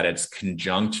 Madeline, is that it's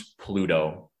conjunct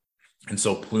Pluto. And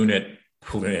so Pluto,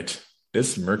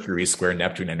 this Mercury square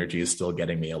Neptune energy is still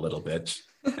getting me a little bit,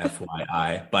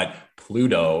 FYI. But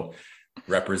Pluto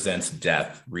represents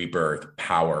death, rebirth,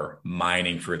 power,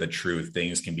 mining for the truth.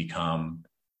 Things can become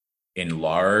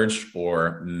enlarged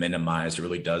or minimized. It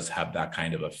really does have that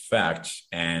kind of effect.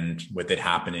 And with it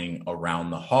happening around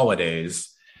the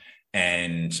holidays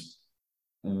and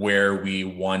where we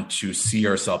want to see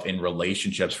ourselves in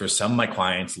relationships, for some of my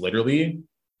clients, literally,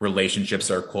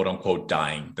 relationships are quote unquote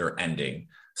dying, they're ending.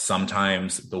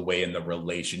 Sometimes the way in the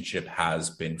relationship has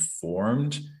been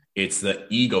formed, it's the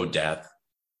ego death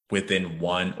within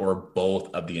one or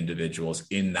both of the individuals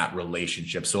in that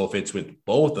relationship. So if it's with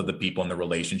both of the people in the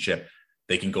relationship,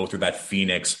 they can go through that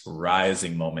Phoenix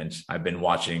rising moment. I've been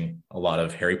watching a lot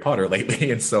of Harry Potter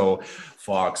lately. And so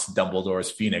Fox, Dumbledore's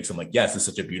Phoenix, I'm like, yes, it's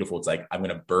such a beautiful, it's like, I'm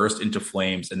going to burst into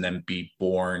flames and then be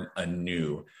born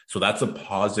anew. So that's a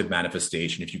positive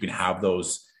manifestation. If you can have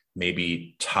those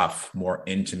maybe tough, more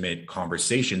intimate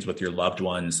conversations with your loved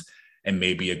ones and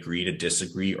maybe agree to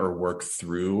disagree or work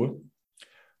through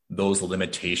those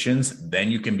limitations, then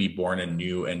you can be born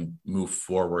anew and move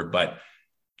forward. But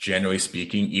generally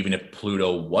speaking, even if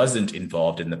Pluto wasn't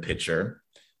involved in the picture,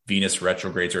 Venus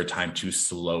retrogrades are a time to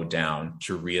slow down,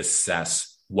 to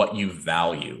reassess what you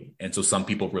value. And so some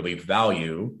people really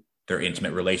value their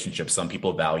intimate relationships. Some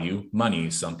people value money.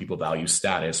 Some people value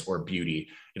status or beauty.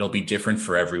 It'll be different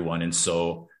for everyone. And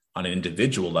so on an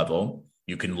individual level,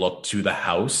 you can look to the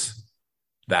house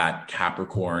that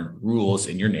Capricorn rules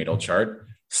in your natal chart.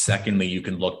 Secondly, you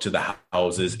can look to the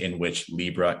houses in which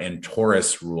Libra and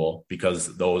Taurus rule,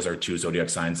 because those are two zodiac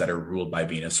signs that are ruled by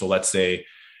Venus. So let's say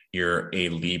you're a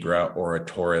Libra or a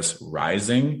Taurus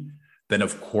rising, then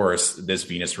of course, this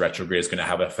Venus retrograde is going to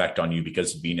have an effect on you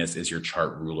because Venus is your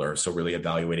chart ruler. So really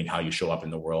evaluating how you show up in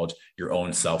the world, your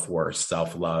own self-worth,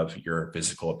 self-love, your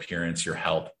physical appearance, your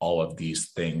health, all of these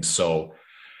things. So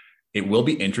it will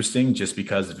be interesting just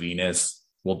because Venus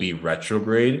will be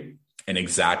retrograde and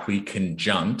exactly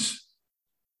conjunct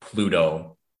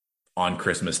Pluto on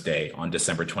Christmas Day, on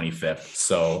December 25th.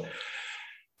 So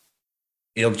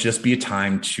it'll just be a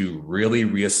time to really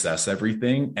reassess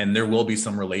everything. And there will be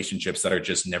some relationships that are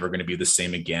just never going to be the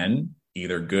same again,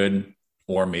 either good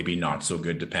or maybe not so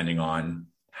good, depending on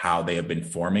how they have been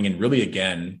forming. And really,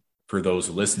 again, for those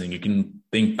listening, you can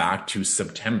think back to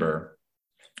September,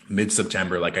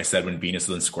 mid-September, like I said, when Venus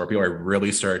was in Scorpio, I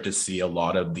really started to see a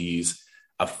lot of these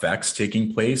effects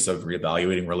taking place of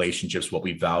reevaluating relationships, what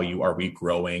we value. Are we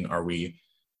growing? Are we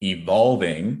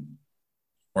evolving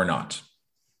or not?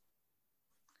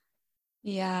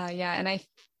 Yeah. And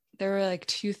there were like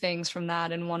two things from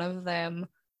that. And one of them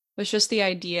was just the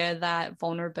idea that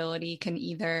vulnerability can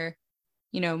either,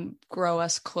 grow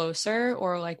us closer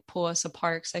or like pull us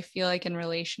apart. Because I feel like in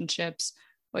relationships,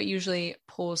 what usually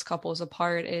pulls couples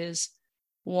apart is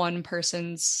one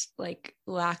person's like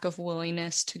lack of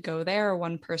willingness to go there, or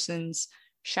one person's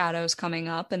shadows coming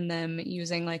up and them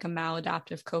using like a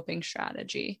maladaptive coping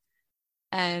strategy.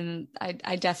 And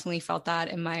I definitely felt that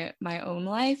in my own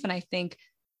life. And I think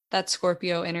that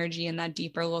Scorpio energy and that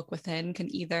deeper look within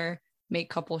can either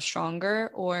make couples stronger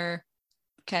or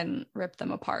can rip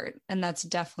them apart. And that's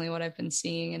definitely what I've been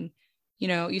seeing. And,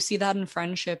 you see that in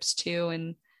friendships too.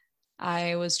 And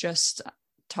I was just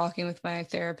talking with my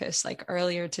therapist like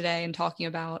earlier today and talking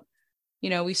about,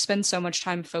 we spend so much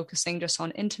time focusing just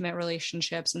on intimate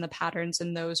relationships and the patterns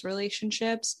in those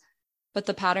relationships, but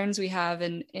the patterns we have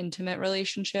in intimate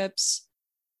relationships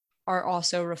are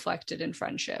also reflected in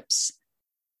friendships.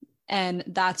 And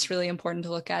that's really important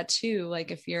to look at too.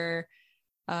 Like if you're,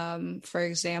 for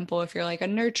example, if you're like a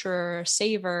nurturer,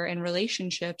 saver in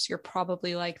relationships, you're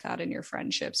probably like that in your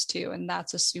friendships too. And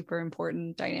that's a super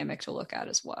important dynamic to look at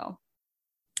as well.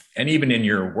 And even in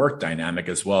your work dynamic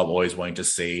as well, always wanting to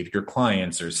save your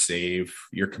clients or save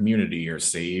your community or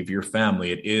save your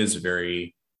family. It is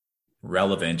very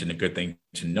relevant and a good thing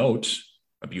to note,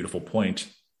 a beautiful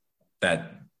point,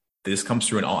 that this comes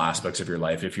through in all aspects of your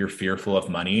life. If you're fearful of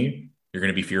money, you're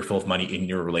going to be fearful of money in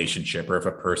your relationship. Or if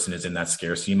a person is in that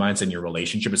scarcity mindset in your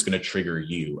relationship, it's going to trigger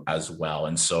you as well.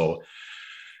 And so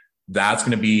that's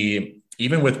going to be,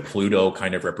 even with Pluto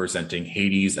kind of representing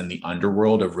Hades and the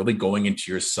underworld, of really going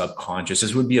into your subconscious.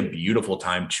 This would be a beautiful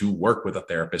time to work with a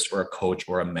therapist or a coach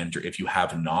or a mentor if you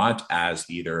have not, as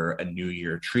either a New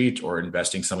Year treat or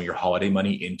investing some of your holiday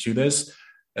money into this,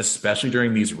 especially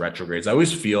during these retrogrades. I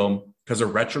always feel, because a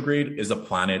retrograde is a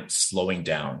planet slowing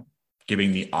down,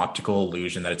 giving the optical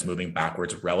illusion that it's moving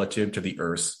backwards relative to the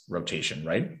Earth's rotation,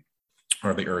 right?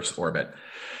 or the Earth's orbit.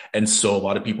 And so a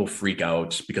lot of people freak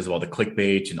out because of all the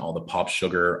clickbait and all the pop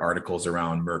sugar articles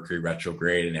around Mercury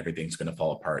retrograde and everything's going to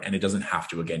fall apart. And it doesn't have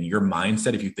to. Again, your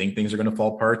mindset, if you think things are going to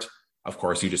fall apart, of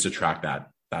course, you just attract that.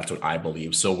 That's what I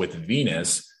believe. So with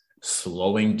Venus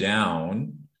slowing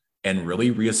down and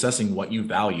really reassessing what you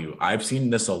value, I've seen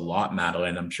this a lot,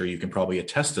 Madeline. I'm sure you can probably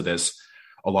attest to this.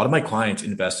 A lot of my clients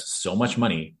invest so much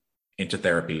money into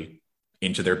therapy,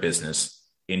 into their business,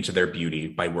 into their beauty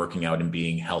by working out and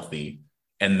being healthy.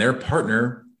 And their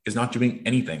partner is not doing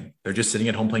anything. They're just sitting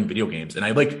at home playing video games. And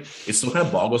it still kind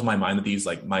of boggles my mind that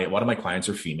a lot of my clients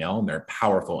are female and they're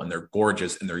powerful and they're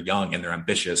gorgeous and they're young and they're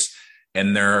ambitious,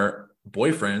 and their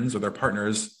boyfriends or their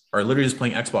partners are literally just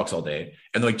playing Xbox all day.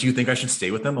 And they're like, do you think I should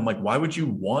stay with them? I'm like, why would you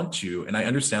want to? And I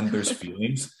understand that there's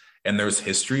feelings and there's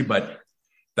history, but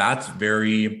that's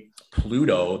very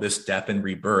Pluto, this death and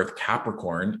rebirth.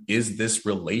 Capricorn, is this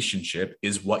relationship,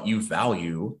 is what you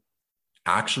value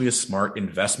actually a smart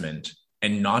investment?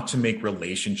 And not to make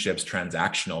relationships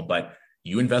transactional, but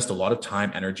you invest a lot of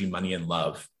time, energy, money, and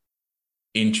love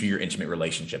into your intimate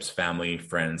relationships, family,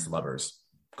 friends, lovers,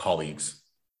 colleagues.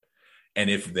 And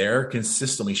if they're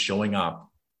consistently showing up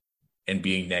and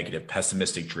being negative,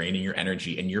 pessimistic, draining your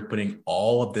energy, and you're putting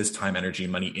all of this time, energy,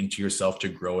 money into yourself to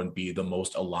grow and be the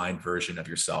most aligned version of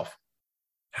yourself,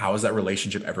 how does that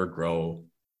relationship ever grow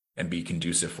and be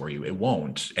conducive for you? It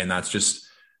won't. And that's just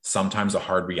sometimes a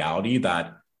hard reality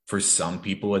that for some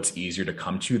people it's easier to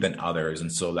come to than others.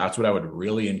 And so that's what I would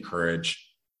really encourage,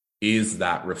 is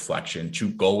that reflection, to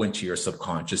go into your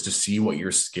subconscious to see what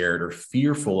you're scared or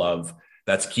fearful of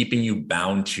that's keeping you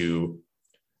bound to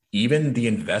even the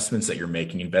investments that you're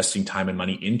making, investing time and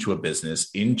money into a business,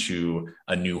 into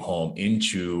a new home,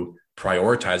 into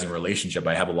prioritizing a relationship.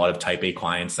 I have a lot of type A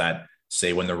clients that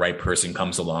say when the right person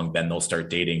comes along, then they'll start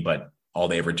dating, but all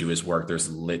they ever do is work.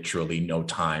 There's literally no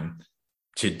time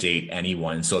to date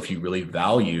anyone. So if you really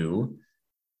value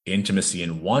intimacy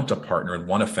and want a partner and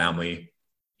want a family,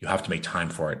 you have to make time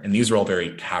for it. And these are all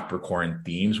very Capricorn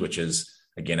themes, which is,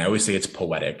 again, I always say it's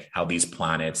poetic how these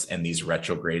planets and these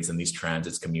retrogrades and these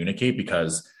transits communicate,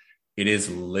 because it is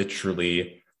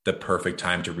literally the perfect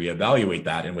time to reevaluate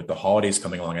that. And with the holidays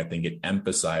coming along, I think it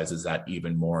emphasizes that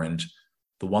even more. And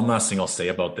the one last thing I'll say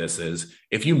about this is,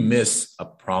 if you miss a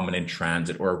prominent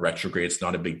transit or a retrograde, it's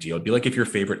not a big deal. It'd be like if your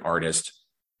favorite artist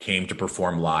came to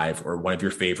perform live, or one of your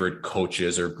favorite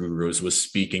coaches or gurus was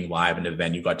speaking live at an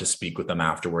event, you got to speak with them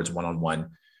afterwards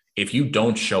one-on-one. If you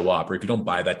don't show up, or if you don't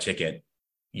buy that ticket,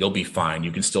 you'll be fine.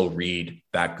 You can still read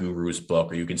that guru's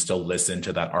book, or you can still listen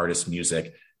to that artist's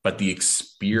music, but the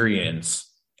experience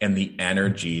and the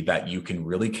energy that you can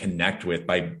really connect with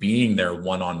by being there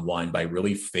one-on-one, by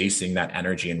really facing that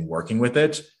energy and working with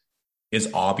it,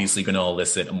 is obviously going to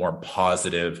elicit a more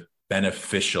positive,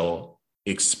 beneficial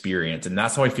experience. And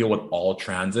that's how I feel with all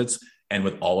transits and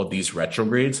with all of these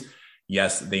retrogrades.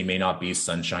 Yes, they may not be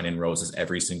sunshine and roses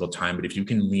every single time, but if you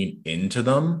can lean into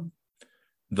them,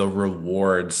 the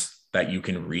rewards that you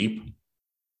can reap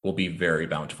will be very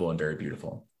bountiful and very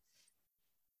beautiful.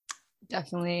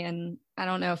 Definitely. And I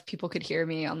don't know if people could hear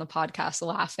me on the podcast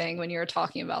laughing when you were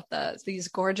talking about these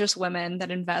gorgeous women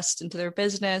that invest into their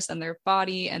business and their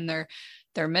body and their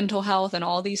mental health and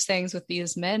all these things, with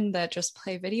these men that just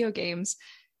play video games.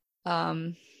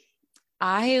 I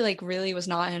really was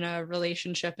not in a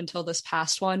relationship until this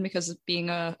past one, because being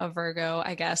a Virgo,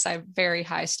 I guess I have very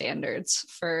high standards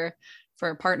for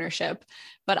a partnership.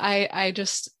 But I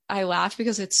laugh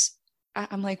because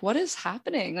I'm like, what is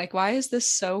happening? Why is this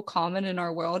so common in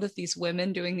our world, of these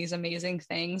women doing these amazing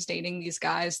things, dating these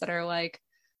guys that are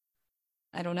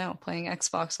I don't know, playing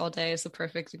Xbox all day is the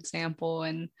perfect example.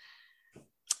 And,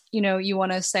 you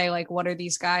want to say what are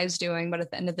these guys doing? But at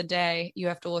the end of the day, you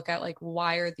have to look at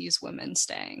why are these women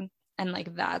staying? And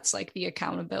that's the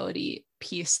accountability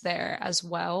piece there as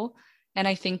well. And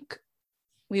I think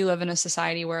we live in a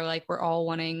society where we're all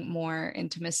wanting more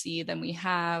intimacy than we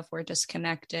have. We're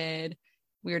disconnected.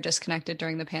 We were disconnected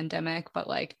during the pandemic, but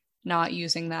not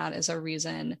using that as a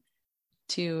reason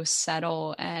to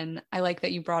settle. And I like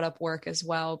that you brought up work as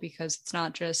well, because it's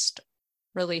not just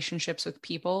relationships with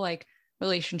people,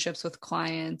 relationships with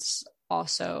clients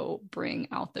also bring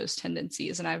out those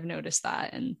tendencies. And I've noticed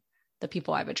that in the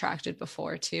people I've attracted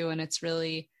before too. And it's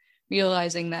really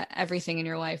realizing that everything in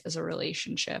your life is a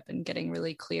relationship and getting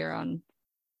really clear on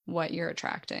what you're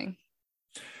attracting.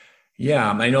 Yeah,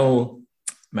 I know,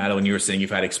 Madeline, you were saying you've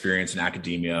had experience in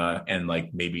academia, and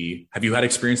maybe have you had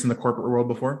experience in the corporate world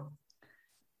before?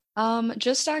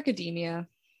 Just academia.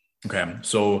 Okay.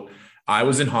 So I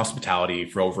was in hospitality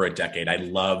for over a decade. I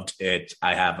loved it.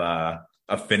 I have a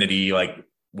affinity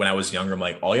when I was younger, I'm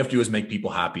like, all you have to do is make people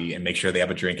happy and make sure they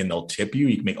have a drink and they'll tip you.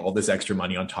 You can make all this extra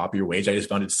money on top of your wage. I just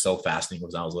found it so fascinating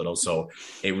when I was little. So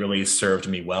it really served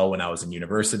me well when I was in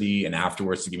university and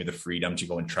afterwards to give me the freedom to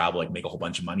go and travel, like make a whole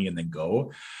bunch of money and then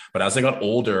go. But as I got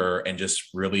older and just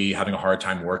really having a hard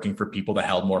time working for people that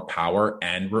held more power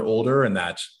and were older and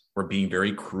that were being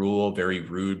very cruel, very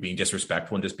rude, being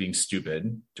disrespectful and just being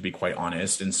stupid, to be quite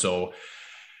honest. And so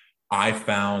I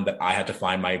found that I had to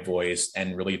find my voice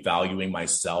and really valuing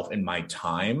myself and my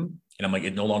time. And I'm like,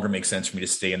 it no longer makes sense for me to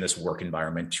stay in this work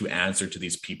environment to answer to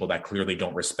these people that clearly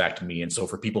don't respect me. And so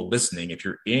for people listening, if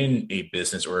you're in a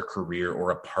business or a career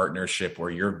or a partnership where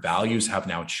your values have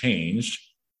now changed,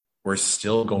 we're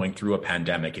still going through a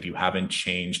pandemic. If you haven't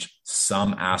changed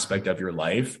some aspect of your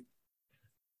life,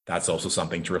 that's also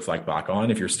something to reflect back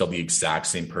on. If you're still the exact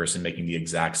same person, making the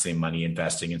exact same money,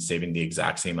 investing and saving the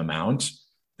exact same amount,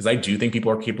 because I do think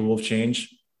people are capable of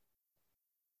change,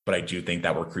 but I do think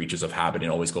that we're creatures of habit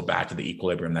and always go back to the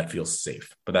equilibrium that feels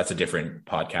safe. But that's a different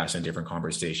podcast and different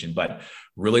conversation. But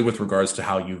really with regards to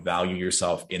how you value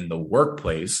yourself in the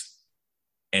workplace,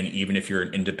 and even if you're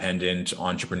an independent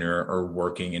entrepreneur or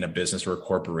working in a business or a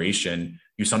corporation,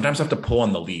 you sometimes have to pull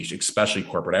on the leash, especially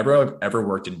corporate. I've ever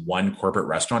worked in one corporate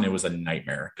restaurant, it was a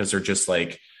nightmare because they're just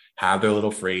like, have their little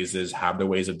phrases, have their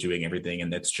ways of doing everything.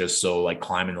 And it's just so like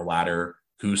climbing the ladder,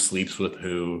 who sleeps with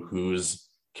who's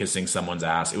kissing someone's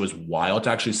ass. It was wild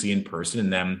to actually see in person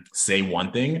and them say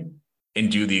one thing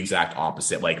and do the exact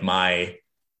opposite. Like my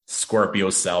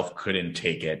Scorpio self couldn't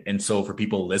take it. And so for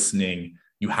people listening,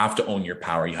 you have to own your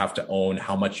power. You have to own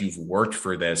how much you've worked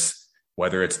for this,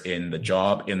 whether it's in the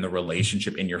job, in the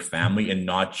relationship, in your family, and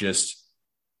not just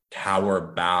cower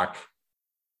back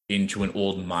into an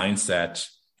old mindset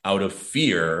out of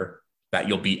fear that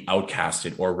you'll be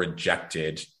outcasted or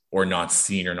rejected or not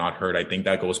seen or not heard. I think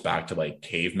that goes back to like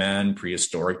caveman,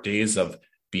 prehistoric days of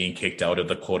being kicked out of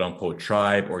the quote unquote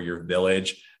tribe or your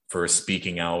village for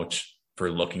speaking out,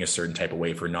 for looking a certain type of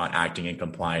way, for not acting in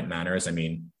compliant manners. I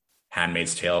mean,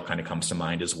 Handmaid's Tale kind of comes to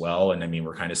mind as well. And I mean,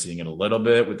 we're kind of seeing it a little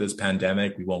bit with this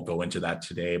pandemic. We won't go into that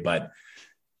today, but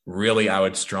really, I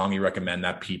would strongly recommend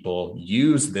that people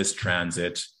use this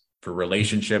transit for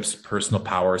relationships, personal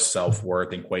power,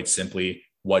 self-worth, and quite simply,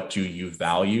 what do you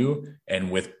value?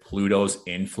 And with Pluto's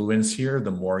influence here,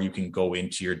 the more you can go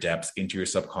into your depths, into your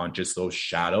subconscious, those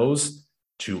shadows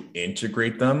to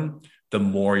integrate them, the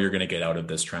more you're going to get out of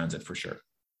this transit for sure.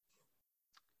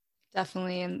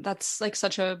 Definitely. And that's like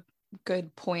such a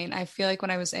good point. I feel like when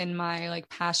I was in my like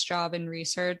past job in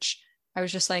research, I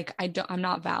was just like, I'm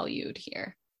not valued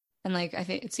here. And like, I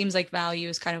think it seems like value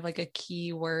is kind of like a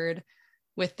key word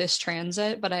with this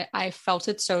transit, but I felt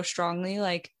it so strongly.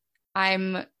 Like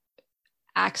I'm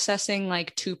accessing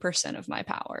like 2% of my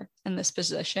power in this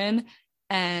position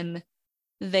and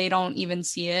they don't even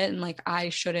see it. And like, I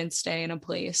shouldn't stay in a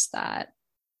place that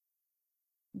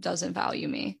doesn't value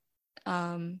me.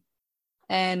 And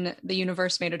the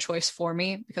universe made a choice for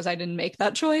me because I didn't make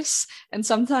that choice. And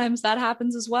sometimes that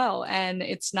happens as well. And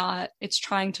it's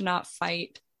trying to not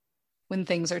fight when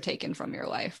things are taken from your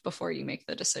life before you make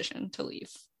the decision to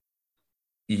leave.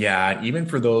 Yeah, even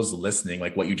for those listening,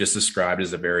 like what you just described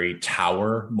is a very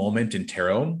tower moment in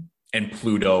tarot, and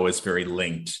Pluto is very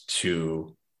linked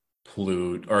to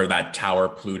Pluto, or that tower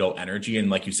Pluto energy. And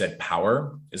like you said,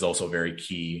 power is also a very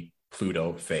key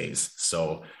Pluto phase.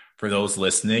 So for those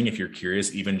listening, if you're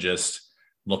curious, even just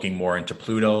looking more into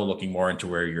Pluto, looking more into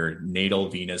where your natal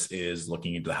Venus is,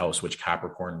 looking into the house which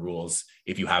Capricorn rules.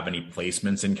 If you have any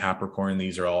placements in Capricorn,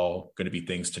 these are all going to be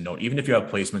things to note. Even if you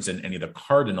have placements in any of the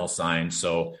cardinal signs,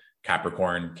 so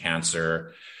Capricorn,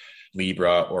 Cancer,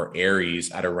 Libra, or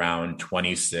Aries at around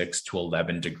 26 to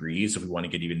 11 degrees. If we want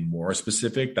to get even more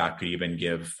specific, that could even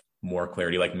give more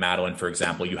clarity. Like Madeline, for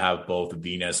example, you have both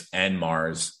Venus and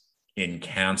Mars in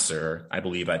Cancer, I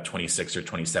believe at 26 or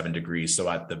 27 degrees. So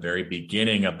at the very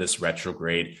beginning of this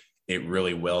retrograde, it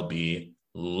really will be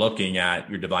looking at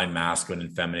your divine masculine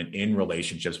and feminine in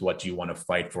relationships. What do you want to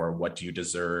fight for? What do you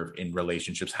deserve in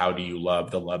relationships? How do you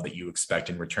love the love that you expect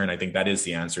in return? I think that is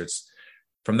the answer. It's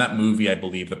from that movie, I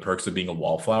believe, The Perks of Being a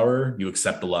Wallflower. You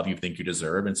accept the love you think you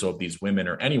deserve. And so if these women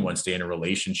or anyone stay in a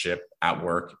relationship at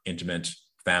work, intimate,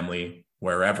 family,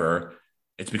 wherever,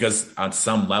 it's because on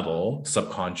some level,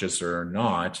 subconscious or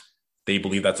not, they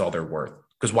believe that's all they're worth.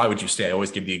 Because why would you stay? I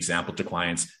always give the example to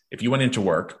clients. If you went into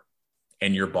work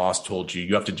and your boss told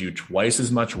you have to do twice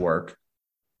as much work,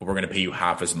 but we're going to pay you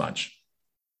half as much,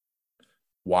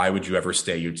 why would you ever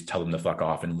stay? You'd tell them to fuck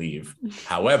off and leave.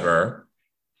 However,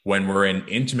 when we're in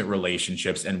intimate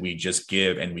relationships and we just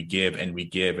give and we give and we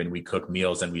give and we cook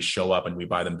meals and we show up and we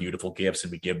buy them beautiful gifts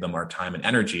and we give them our time and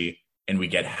energy, and we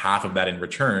get half of that in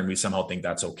return, we somehow think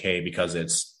that's okay because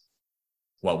it's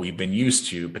what we've been used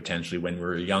to potentially when we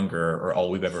were younger, or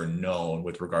all we've ever known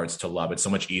with regards to love. It's so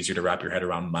much easier to wrap your head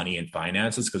around money and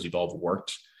finances because we've all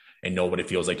worked and know what it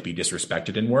feels like to be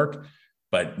disrespected in work.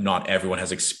 But not everyone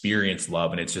has experienced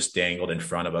love, and it's just dangled in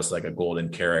front of us like a golden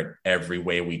carrot every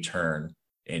way we turn,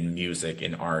 in music,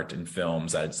 in art, in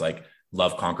films, that it's like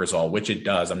love conquers all, which it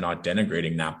does. I'm not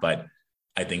denigrating that, but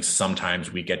I think sometimes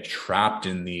we get trapped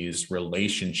in these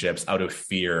relationships out of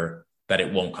fear that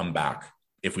it won't come back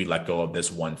if we let go of this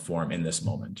one form in this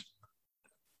moment.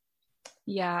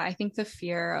 Yeah, I think the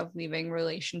fear of leaving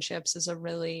relationships is a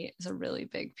really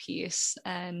big piece.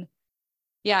 And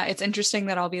yeah, it's interesting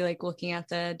that I'll be like looking at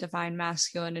the divine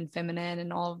masculine and feminine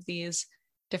and all of these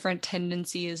different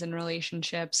tendencies in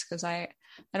relationships, because I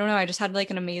don't know, I just had like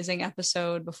an amazing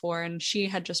episode before, and she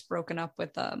had just broken up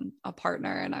with a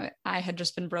partner, and I had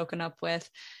just been broken up with,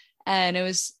 and it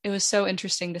was so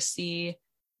interesting to see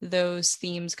those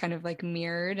themes kind of like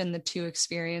mirrored in the two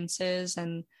experiences.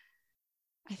 And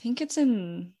I think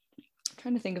I'm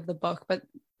trying to think of the book, but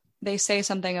they say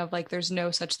something of like, there's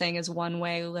no such thing as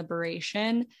one-way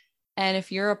liberation. And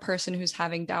if you're a person who's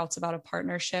having doubts about a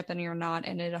partnership and you're not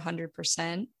in it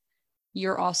 100%,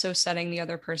 you're also setting the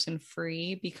other person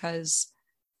free, because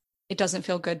it doesn't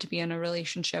feel good to be in a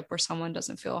relationship where someone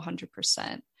doesn't feel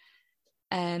 100%.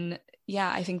 And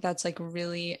yeah, I think that's like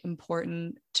really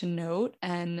important to note.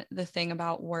 And the thing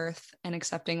about worth and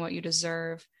accepting what you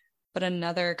deserve. But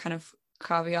another kind of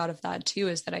caveat of that too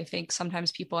is that I think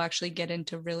sometimes people actually get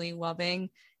into really loving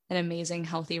and amazing,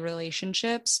 healthy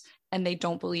relationships, and they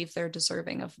don't believe they're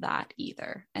deserving of that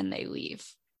either, and they leave.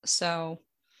 So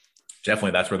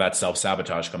definitely, that's where that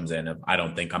self-sabotage comes in. I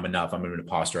don't think I'm enough. I'm an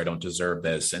imposter. I don't deserve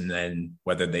this. And then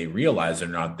whether they realize it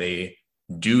or not, they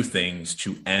do things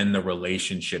to end the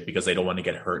relationship because they don't want to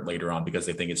get hurt later on, because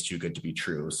they think it's too good to be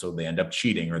true. So they end up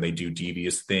cheating, or they do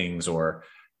devious things or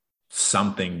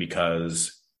something,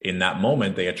 because in that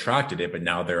moment they attracted it, but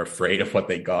now they're afraid of what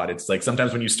they got. It's like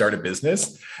sometimes when you start a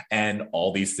business and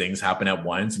all these things happen at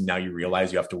once, and now you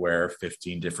realize you have to wear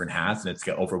 15 different hats, and it's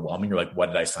get overwhelming. You're like, what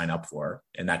did I sign up for?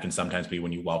 And that can sometimes be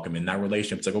when you welcome in that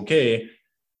relationship. It's like, okay,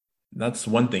 that's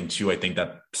one thing too. I think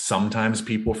that sometimes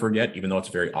people forget, even though it's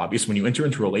very obvious, when you enter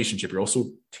into a relationship, you're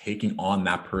also taking on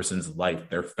that person's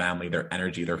life, their family, their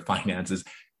energy, their finances,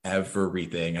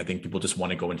 everything. I think people just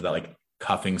want to go into that like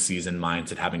cuffing season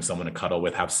mindset, having someone to cuddle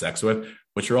with, have sex with,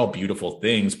 which are all beautiful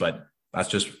things, but that's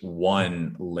just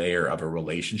one layer of a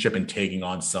relationship, and taking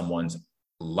on someone's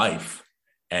life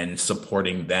and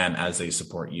supporting them as they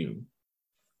support you.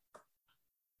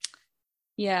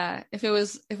 Yeah, if it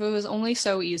was only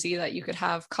so easy that you could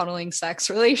have cuddling sex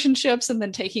relationships and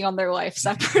then taking on their life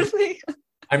separately.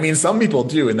 I mean, some people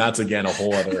do, and that's again a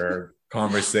whole other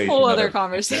conversation.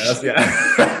 Conversation.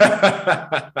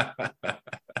 Yeah.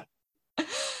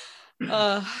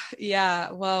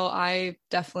 Yeah, well,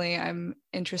 I'm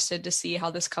interested to see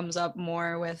how this comes up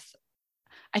more with,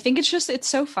 I think it's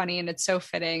so funny and it's so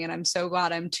fitting, and I'm so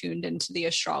glad I'm tuned into the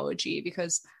astrology,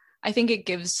 because I think it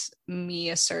gives me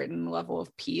a certain level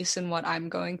of peace in what I'm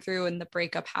going through, and the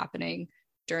breakup happening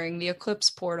during the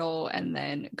eclipse portal and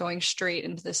then going straight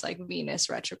into this like Venus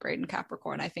retrograde in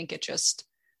Capricorn. I think it just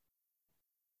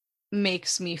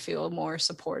makes me feel more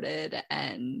supported,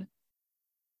 and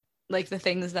like the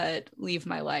things that leave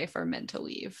my life are meant to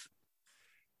leave.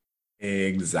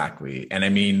 Exactly. And I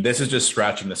mean, this is just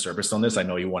scratching the surface on this. I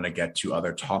know you want to get to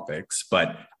other topics,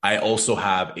 but I also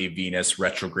have a Venus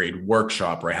retrograde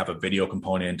workshop where I have a video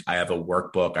component. I have a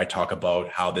workbook. I talk about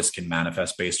how this can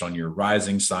manifest based on your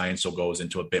rising sign. So it goes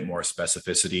into a bit more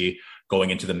specificity, going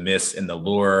into the myths and the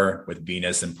lure with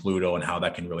Venus and Pluto, and how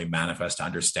that can really manifest to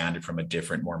understand it from a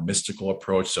different, more mystical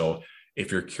approach. So if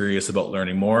you're curious about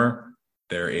learning more,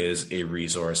 there is a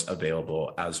resource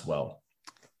available as well.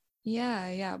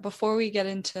 Yeah. Before we get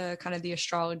into kind of the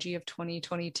astrology of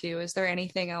 2022, is there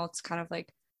anything else kind of like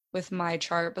with my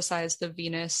chart besides the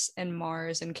Venus and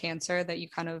Mars and Cancer that you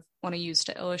kind of want to use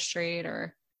to illustrate,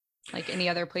 or like any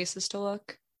other places to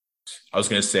look? I was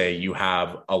going to say you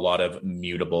have a lot of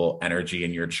mutable energy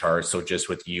in your chart. So just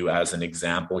with you as an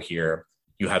example here,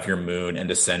 you have your moon and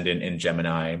ascendant in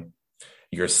Gemini.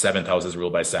 Your seventh house is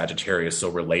ruled by Sagittarius. So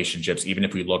relationships, even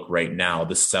if we look right now,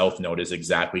 the South Node is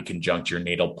exactly conjunct your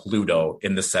natal Pluto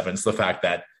in the seventh. The fact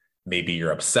that maybe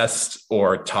you're obsessed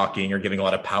or talking or giving a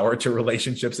lot of power to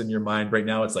relationships in your mind right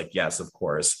now, it's like, yes, of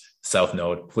course, South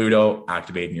Node, Pluto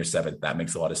activating your seventh. That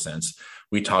makes a lot of sense.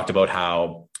 We talked about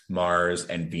how Mars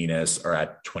and Venus are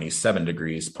at 27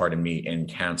 degrees, pardon me, in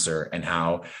Cancer, and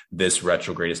how this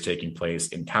retrograde is taking place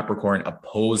in Capricorn,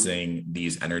 opposing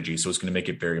these energies. So it's going to make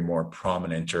it very more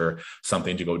prominent or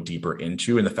something to go deeper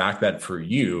into. And the fact that for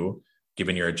you,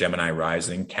 given you're a Gemini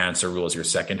rising, Cancer rules your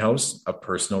second house of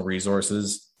personal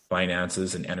resources,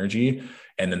 finances, and energy.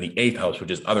 And then the eighth house,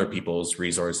 which is other people's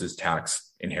resources,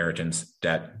 tax, inheritance,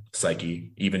 debt,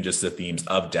 psyche, even just the themes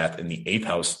of death in the eighth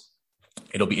house.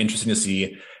 It'll be interesting to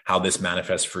see how this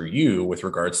manifests for you with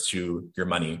regards to your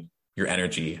money, your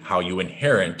energy, how you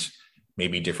inherit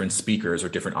maybe different speakers or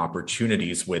different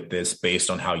opportunities with this based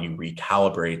on how you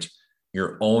recalibrate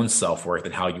your own self-worth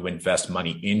and how you invest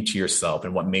money into yourself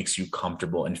and what makes you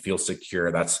comfortable and feel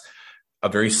secure. That's a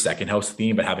very second house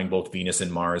theme, but having both Venus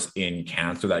and Mars in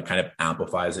Cancer, that kind of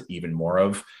amplifies it even more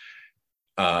of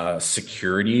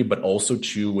security, but also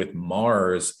too with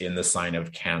Mars in the sign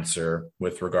of Cancer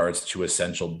with regards to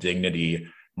essential dignity.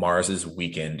 Mars is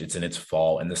weakened. It's in its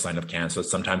fall in the sign of Cancer. It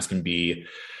sometimes can be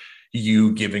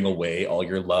you giving away all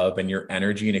your love and your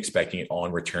energy and expecting it all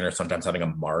in return, or sometimes having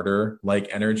a martyr like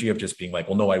energy of just being like,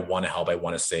 well, no, I want to help, I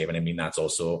want to save. And I mean, that's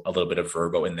also a little bit of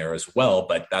Virgo in there as well,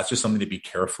 but that's just something to be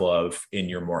careful of in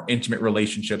your more intimate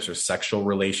relationships or sexual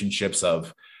relationships,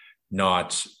 of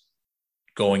not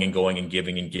going and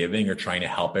giving or trying to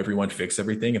help everyone fix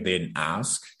everything if they didn't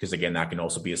ask. Because again, that can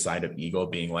also be a side of ego,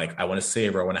 being like, I want to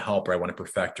save, or I want to help, or I want to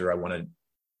perfect, or I want to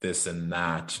this and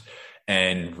that.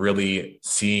 And really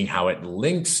seeing how it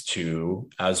links to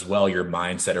as well your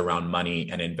mindset around money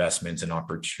and investments and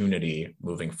opportunity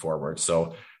moving forward.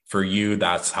 So for you,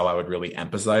 that's how I would really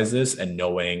emphasize this, and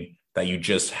knowing that you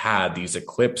just had these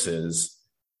eclipses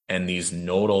and these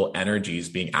nodal energies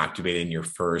being activated in your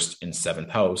first and seventh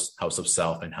house, house of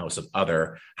self and house of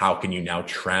other. How can you now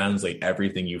translate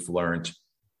everything you've learned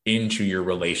into your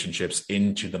relationships,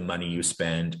 into the money you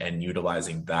spend, and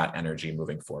utilizing that energy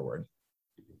moving forward?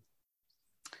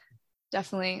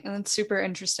 Definitely. And it's super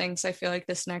interesting. So I feel like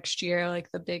this next year,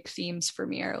 like the big themes for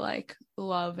me are like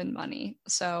love and money.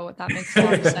 So that makes a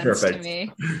lot of sense to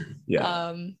me.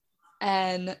 Yeah.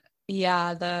 And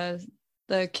yeah,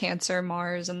 the Cancer,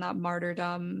 Mars, and that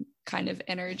martyrdom kind of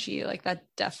energy, like that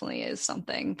definitely is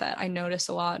something that I notice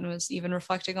a lot, and was even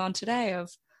reflecting on today of,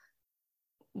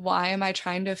 why am I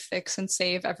trying to fix and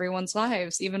save everyone's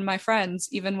lives, even my friends,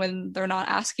 even when they're not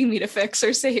asking me to fix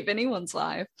or save anyone's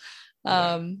life?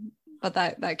 But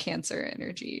that Cancer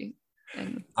energy.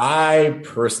 And I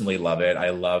personally love it.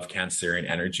 I love Cancerian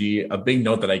energy. A big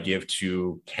note that I give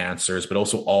to Cancers, but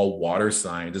also all water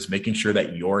signs, is making sure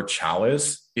that your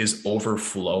chalice is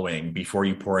overflowing before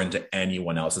you pour into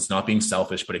anyone else. It's not being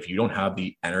selfish, but if you don't have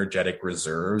the energetic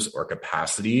reserves or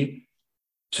capacity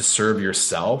to serve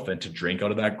yourself and to drink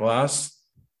out of that glass,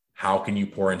 how can you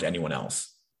pour into anyone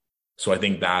else? So I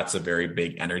think that's a very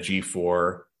big energy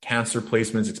for Cancer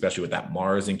placements, especially with that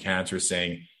Mars in Cancer,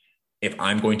 saying, if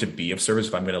I'm going to be of service,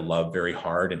 if I'm going to love very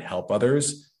hard and help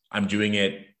others, I'm doing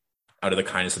it out of the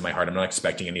kindness of my heart. I'm not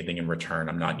expecting anything in return.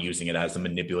 I'm not using it as a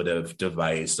manipulative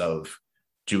device of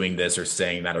doing this or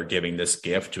saying that or giving this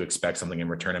gift to expect something in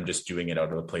return. I'm just doing it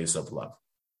out of a place of love.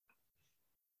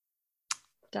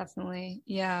 Definitely.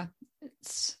 Yeah.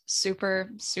 It's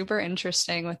super, super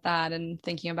interesting with that, and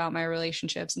thinking about my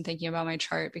relationships and thinking about my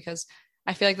chart, because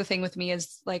I feel like the thing with me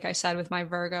is, like I said, with my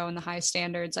Virgo and the high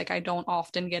standards, like I don't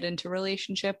often get into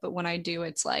relationship, but when I do,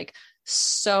 it's like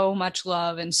so much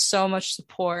love and so much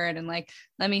support, and like,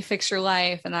 let me fix your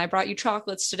life, and I brought you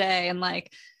chocolates today, and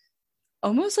like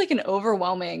almost like an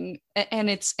overwhelming, and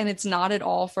it's not at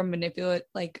all from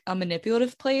a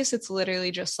manipulative place. It's literally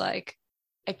just like,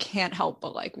 I can't help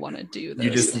but like want to do those.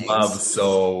 You just things. love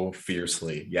so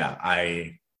fiercely. Yeah,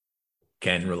 I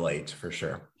can relate for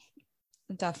sure.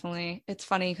 Definitely. It's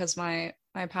funny because my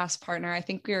past partner, I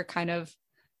think we were kind of,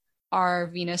 our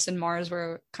Venus and Mars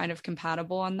were kind of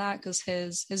compatible on that, because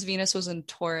his Venus was in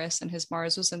Taurus and his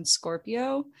Mars was in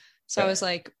Scorpio. So I was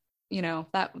like,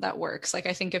 that works. Like,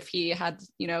 I think if he had,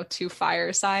 two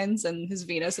fire signs and his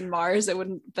Venus and Mars, it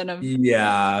wouldn't have been a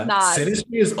Synastry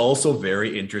is also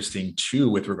very interesting too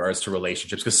with regards to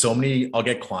relationships, because I'll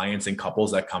get clients and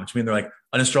couples that come to me and they're like,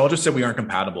 an astrologer said we aren't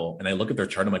compatible, and I look at their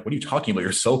chart, I'm like, what are you talking about?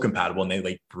 You're so compatible. And they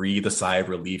like breathe a sigh of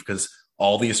relief, because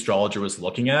all the astrologer was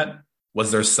looking at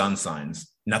was their sun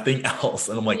signs, nothing else.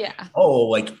 And I'm like, oh,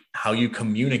 like how you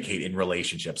communicate in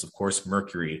relationships. Of course,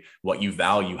 Mercury, what you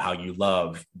value, how you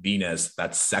love, Venus,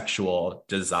 that sexual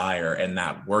desire and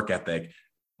that work ethic,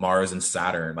 Mars and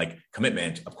Saturn, like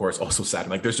commitment, of course, also Saturn.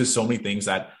 Like there's just so many things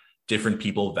that different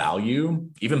people value.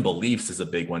 Even beliefs is a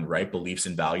big one, right? Beliefs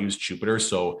and values, Jupiter.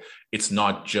 So it's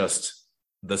not just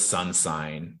the sun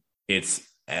sign, it's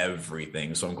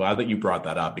everything. So I'm glad that you brought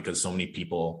that up, because so many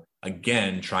people,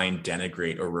 again, try and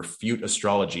denigrate or refute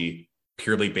astrology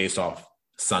purely based off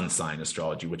sun sign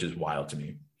astrology, which is wild to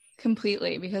me.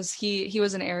 Completely, because he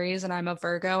was an Aries and I'm a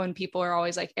Virgo, and people are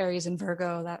always like, Aries and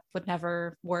Virgo, that would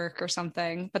never work or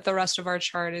something. But the rest of our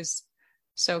chart is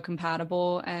so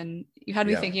compatible. And you had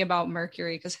me thinking about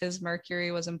Mercury, because his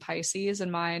Mercury was in Pisces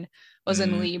and mine was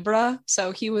in Libra.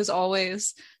 So he was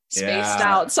always spaced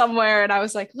out somewhere. And I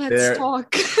was like, let's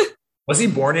talk. Was he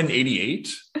born in 88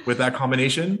 with that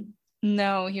combination?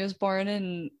 No, he was born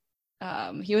in,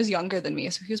 he was younger than me.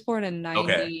 So he was born in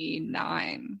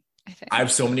 99. I think. I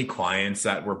have so many clients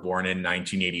that were born in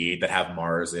 1988 that have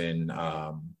Mars in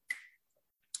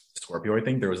Scorpio. I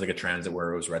think there was like a transit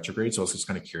where it was retrograde. So I was just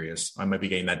kind of curious. I might be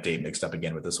getting that date mixed up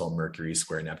again with this whole Mercury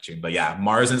square Neptune. But yeah,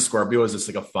 Mars in Scorpio is just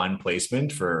like a fun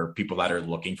placement for people that are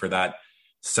looking for that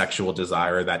sexual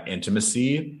desire, that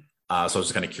intimacy. So I was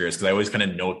just kind of curious, because I always kind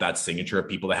of note that signature of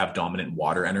people that have dominant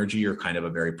water energy or kind of a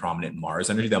very prominent Mars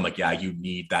energy. That I'm like, yeah, you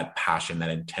need that passion, that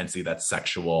intensity, that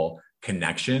sexual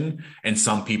connection. And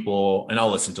some people, and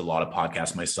I'll listen to a lot of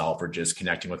podcasts myself, or just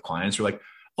connecting with clients, who are like,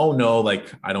 oh no,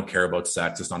 like I don't care about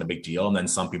sex, it's not a big deal. And then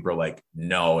some people are like,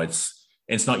 no, it's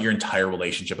not your entire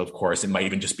relationship. Of course, it might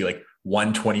even just be like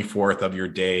 1/24 of your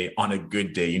day on a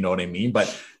good day, you know what I mean? But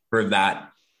for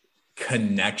that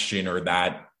connection or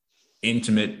that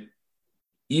intimate,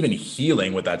 even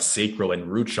healing with that sacral and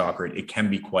root chakra, it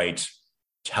can be quite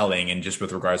telling. And just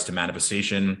with regards to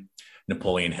manifestation,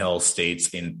 Napoleon Hill states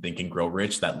in Think and Grow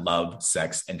Rich that love,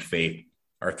 sex, and faith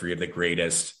are three of the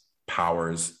greatest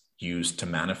powers used to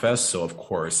manifest. So of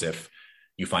course, if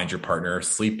you find your partner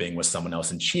sleeping with someone else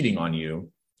and cheating on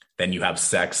you, then you have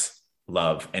sex,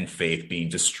 love, and faith being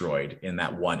destroyed in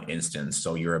that one instance.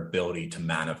 So your ability to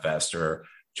manifest or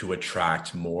to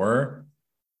attract more.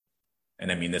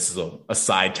 And I mean, this is a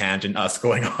side tangent, us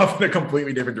going off in a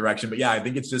completely different direction. But yeah, I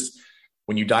think it's just,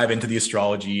 when you dive into the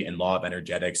astrology and law of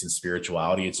energetics and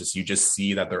spirituality, it's just, you just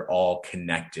see that they're all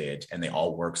connected and they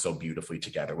all work so beautifully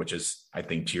together, which is, I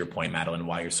think, to your point, Madeline,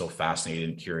 why you're so fascinated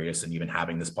and curious, and even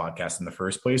having this podcast in the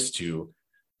first place, to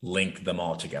link them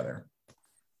all together.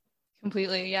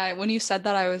 Completely. Yeah. When you said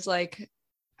that, I was like,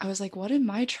 what in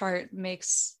my chart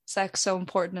makes sex so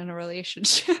important in a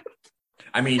relationship?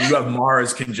 I mean, you have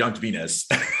Mars conjunct Venus.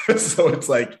 So it's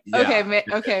like, yeah.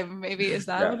 Okay. Maybe is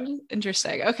that what it is?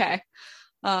 Interesting. Okay.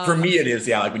 For me, it is.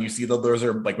 Yeah. Like when you see those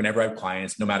are like, whenever I have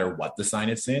clients, no matter what the sign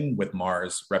it's in, with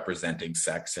Mars representing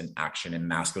sex and action and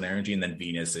masculine energy. And then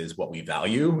Venus is what we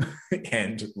value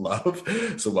and love.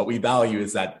 So what we value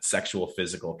is that sexual,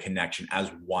 physical connection as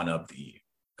one of the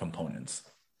components.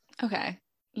 Okay.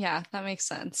 Yeah, that makes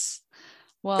sense.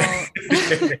 Well,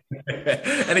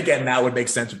 and again, that would make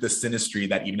sense with the synastry,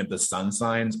 that even if the sun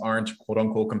signs aren't quote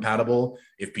unquote compatible,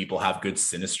 if people have good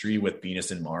synastry with Venus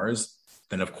and Mars,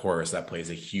 then of course that plays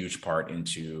a huge part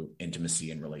into intimacy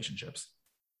and relationships.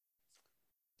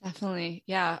 Definitely.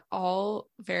 Yeah. All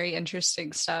very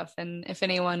interesting stuff. And if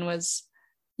anyone was,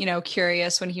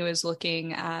 curious when he was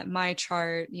looking at my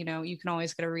chart, you can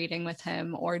always get a reading with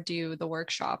him or do the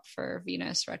workshop for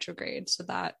Venus retrograde. So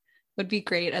that would be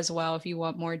great as well if you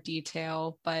want more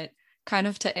detail. But kind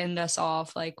of to end us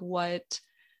off, like what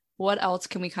else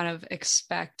can we kind of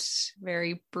expect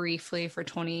very briefly for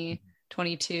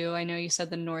 2022? I know you said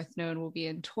the North Node will be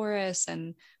in Taurus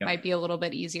and might be a little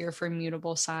bit easier for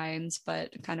mutable signs,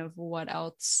 but kind of what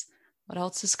else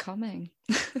is coming?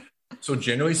 So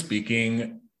generally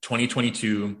speaking,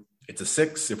 2022, it's a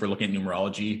 6. If we're looking at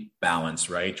numerology, balance,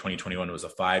 right? 2021 was a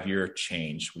 5-year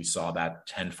change. We saw that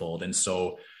tenfold. And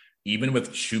so even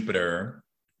with Jupiter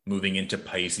moving into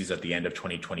Pisces at the end of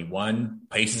 2021,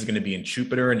 Pisces is going to be in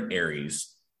Jupiter and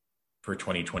Aries for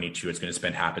 2022. It's going to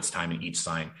spend half its time in each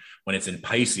sign. When it's in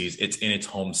Pisces, it's in its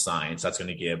home sign. So that's going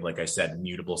to give, like I said,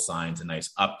 mutable signs, a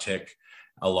nice uptick,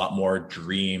 a lot more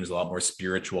dreams, a lot more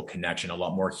spiritual connection, a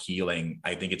lot more healing.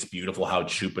 I think it's beautiful how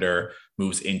Jupiter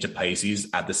moves into Pisces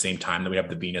at the same time that we have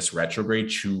the Venus retrograde,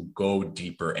 to go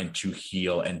deeper and to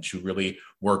heal and to really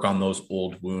work on those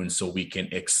old wounds so we can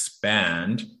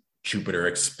expand. Jupiter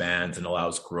expands and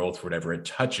allows growth for whatever it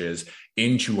touches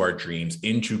into our dreams,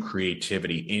 into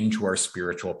creativity, into our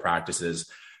spiritual practices.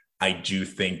 I do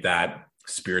think that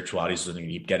spirituality is going to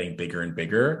keep getting bigger and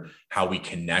bigger. How we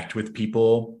connect with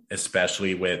people,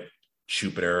 especially with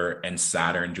Jupiter and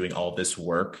Saturn doing all this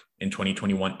work in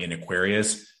 2021 in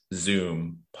Aquarius,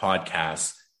 Zoom,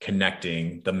 podcasts,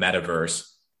 connecting, the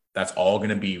metaverse, that's all going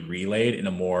to be relayed in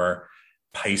a more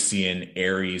Piscean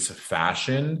Aries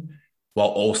fashion, while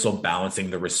also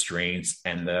balancing the restraints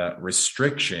and the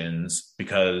restrictions,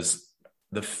 because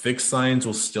the fixed signs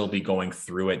will still be going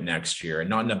through it next year, and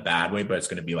not in a bad way, but it's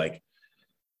going to be like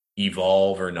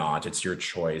evolve or not. It's your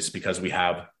choice, because we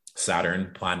have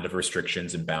Saturn, planet of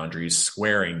restrictions and boundaries,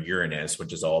 squaring Uranus,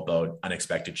 which is all about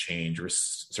unexpected change,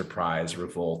 surprise,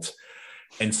 revolt.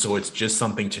 And so it's just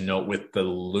something to note with the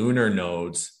lunar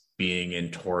nodes being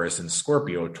in Taurus and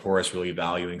Scorpio, Taurus really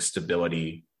valuing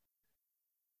stability,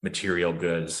 material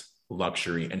goods,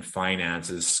 luxury, and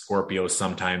finances. Scorpio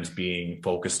sometimes being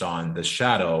focused on the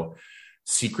shadow,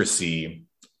 secrecy,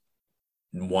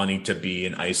 wanting to be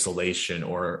in isolation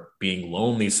or being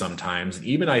lonely sometimes. And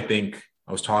even I think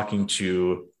I was talking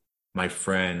to my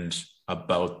friend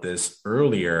about this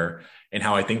earlier, and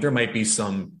how I think there might be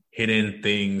some hidden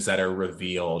things that are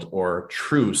revealed, or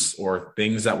truths or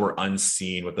things that were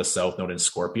unseen with the South Node in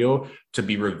Scorpio to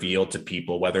be revealed to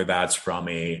people, whether that's from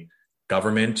a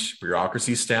government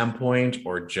bureaucracy standpoint,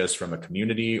 or just from a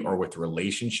community, or with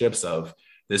relationships of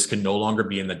this can no longer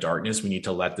be in the darkness. We need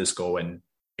to let this go and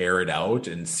air it out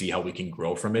and see how we can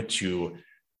grow from it to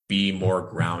be more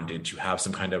grounded, to have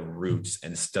some kind of roots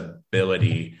and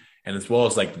stability. And as well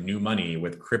as like new money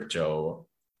with crypto,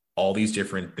 all these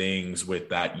different things with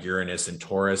that Uranus and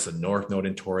Taurus, the North Node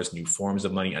in Taurus, new forms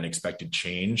of money, unexpected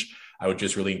change. I would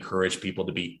just really encourage people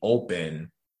to be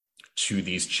open to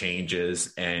these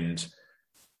changes and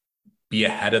be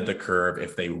ahead of the curve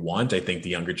if they want. I think the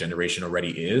younger generation already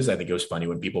is. I think it was funny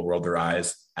when people rolled their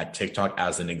eyes at TikTok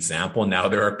as an example. Now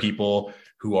there are people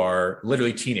who are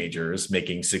literally teenagers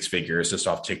making six figures just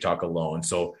off TikTok alone.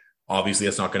 So obviously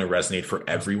it's not going to resonate for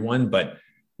everyone, but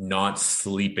not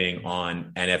sleeping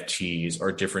on NFTs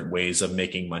or different ways of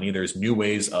making money. There's new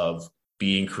ways of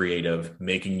being creative,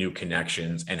 making new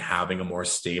connections, and having a more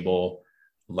stable,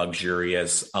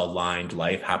 luxurious, aligned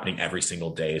life happening every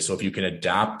single day. So if you can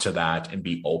adapt to that and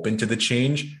be open to the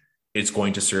change, it's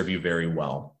going to serve you very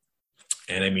well.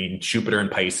 And I mean, Jupiter in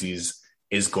Pisces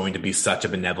is going to be such a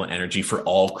benevolent energy for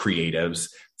all creatives,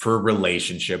 for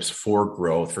relationships, for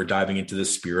growth, for diving into the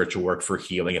spiritual work, for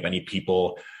healing. If any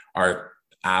people are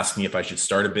asking me if I should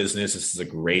start a business, this is a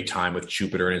great time with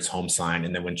Jupiter in its home sign.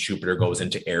 And then when Jupiter goes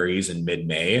into Aries in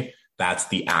mid-May, that's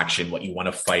the action, what you want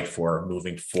to fight for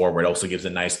moving forward. It also gives a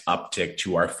nice uptick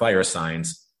to our fire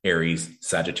signs, Aries,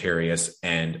 Sagittarius,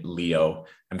 and Leo.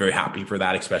 I'm very happy for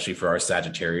that, especially for our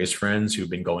Sagittarius friends who've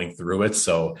been going through it.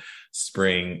 So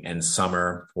spring and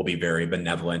summer will be very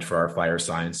benevolent for our fire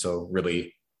signs. So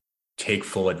really take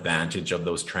full advantage of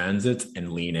those transits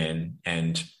and lean in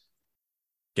and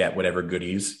get whatever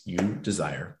goodies you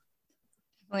desire.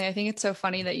 I think it's so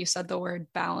funny that you said the word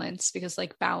balance, because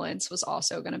like balance was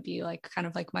also going to be like kind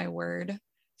of like my word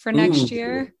for next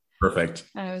year. Perfect.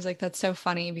 And I was like, that's so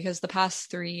funny, because the past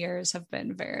 3 years have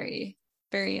been very,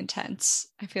 very intense,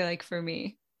 I feel like, for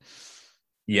me.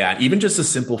 Yeah, even just a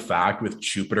simple fact with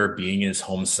Jupiter being in his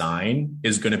home sign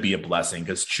is going to be a blessing,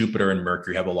 because Jupiter and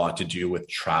Mercury have a lot to do with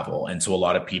travel. And so a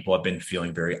lot of people have been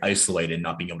feeling very isolated,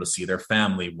 not being able to see their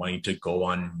family, wanting to go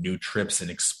on new trips and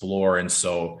explore. And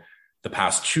so the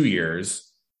past 2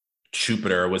 years,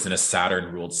 Jupiter was in a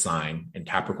Saturn ruled sign in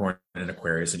Capricorn and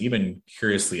Aquarius. And even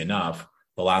curiously enough,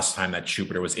 the last time that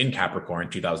Jupiter was in Capricorn,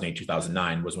 2008,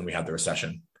 2009, was when we had the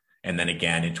recession. And then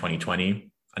again in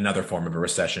 2020, another form of a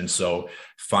recession. So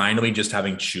finally, just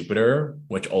having Jupiter,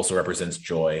 which also represents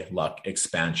joy, luck,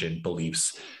 expansion,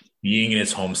 beliefs, being in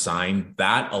its home sign,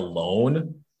 that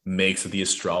alone makes the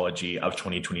astrology of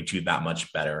 2022 that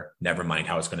much better. Never mind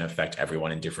how it's going to affect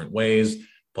everyone in different ways,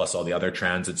 plus all the other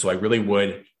transits. So I really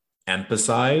would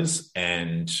emphasize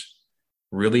and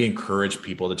really encourage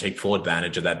people to take full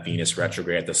advantage of that Venus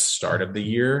retrograde at the start of the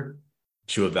year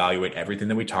to evaluate everything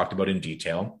that we talked about in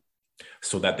detail,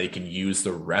 so that they can use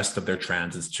the rest of their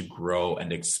transits to grow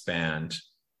and expand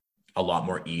a lot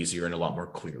more easier and a lot more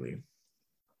clearly.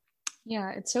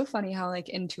 Yeah, it's so funny how like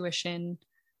intuition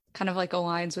kind of like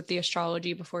aligns with the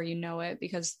astrology before you know it,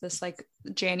 because this like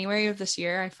January of this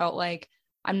year, I felt like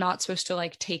I'm not supposed to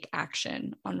like take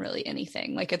action on really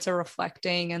anything. Like it's a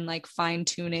reflecting and like fine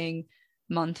tuning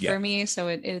month for me. So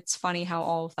it's funny how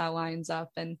all of that lines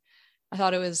up. And I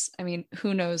thought it was, I mean,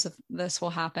 who knows if this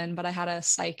will happen, but I had a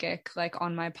psychic like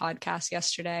on my podcast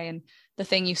yesterday. And the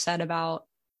thing you said about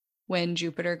when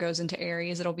Jupiter goes into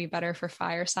Aries, it'll be better for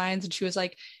fire signs. And she was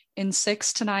like, in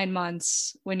 6 to 9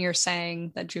 months, when you're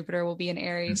saying that Jupiter will be in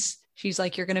Aries, she's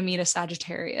like, you're going to meet a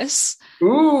Sagittarius.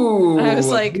 Ooh. And I was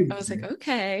like,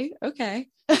 okay.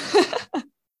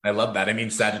 I love that. I mean,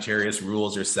 Sagittarius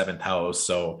rules your 7th house.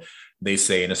 So they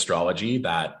say in astrology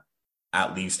that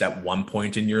at least at one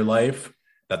point in your life,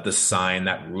 that the sign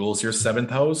that rules your 7th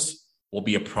house will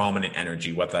be a prominent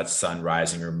energy, whether that's sun,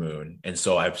 rising, or moon. And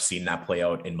so I've seen that play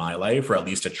out in my life, or at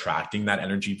least attracting that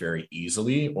energy very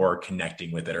easily, or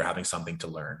connecting with it, or having something to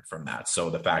learn from that. So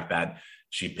the fact that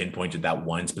she pinpointed that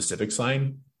one specific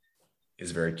sign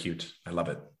is very cute. I love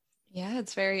it. Yeah,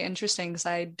 it's very interesting because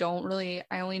I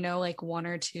only know like one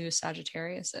or two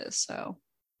Sagittariuses. So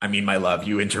I mean, my love,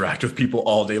 you interact with people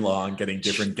all day long, getting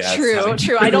different guests. True.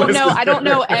 I don't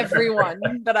know everyone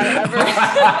that I ever.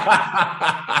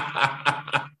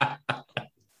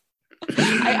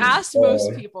 I asked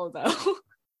most people though.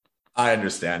 I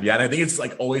understand. Yeah. And I think it's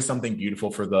like always something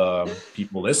beautiful for the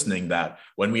people listening that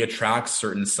when we attract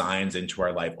certain signs into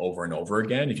our life over and over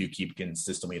again, if you keep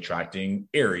consistently attracting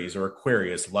Aries or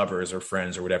Aquarius, lovers or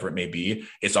friends or whatever it may be,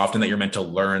 it's often that you're meant to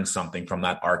learn something from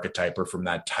that archetype or from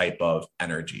that type of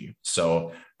energy.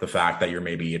 So the fact that you're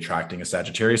maybe attracting a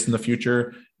Sagittarius in the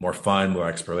future, more fun, more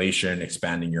exploration,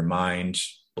 expanding your mind,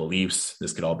 beliefs,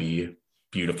 this could all be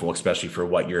beautiful, especially for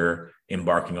what you're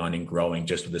embarking on and growing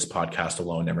just with this podcast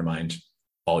alone, never mind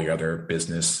all your other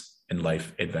business and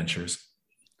life adventures.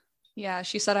 Yeah,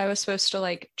 she said I was supposed to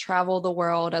like travel the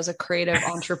world as a creative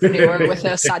entrepreneur with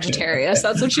a Sagittarius.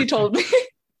 That's what she told me.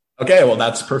 Okay, well,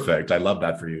 that's perfect. I love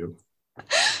that for you.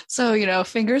 So,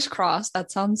 fingers crossed.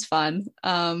 That sounds fun.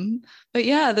 But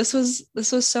yeah, this was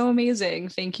so amazing.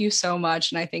 Thank you so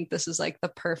much. And I think this is like the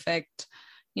perfect,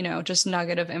 just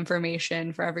nugget of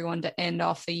information for everyone to end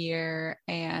off the year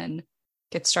and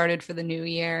get started for the new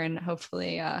year. And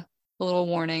hopefully a little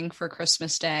warning for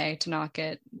Christmas Day to not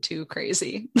get too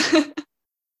crazy.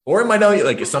 Or it might not,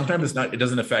 like sometimes it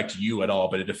doesn't affect you at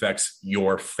all, but it affects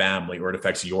your family or it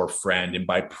affects your friend. And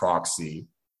by proxy,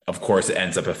 of course, it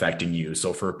ends up affecting you.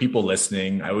 So for people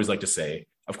listening, I always like to say,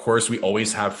 of course, we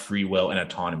always have free will and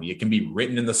autonomy. It can be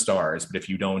written in the stars, but if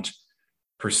you don't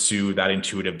pursue that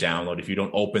intuitive download, if you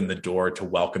don't open the door to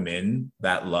welcome in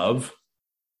that love,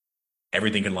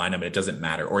 everything can line up and it doesn't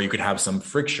matter. Or you could have some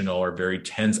frictional or very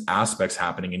tense aspects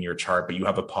happening in your chart, but you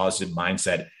have a positive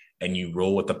mindset and you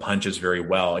roll with the punches very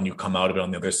well and you come out of it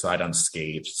on the other side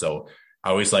unscathed. So I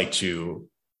always like to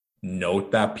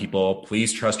note that people,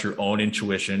 please trust your own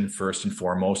intuition first and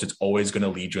foremost. It's always going to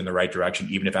lead you in the right direction,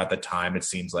 even if at the time it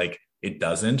seems like it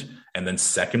doesn't. And then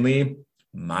secondly,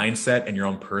 mindset and your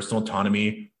own personal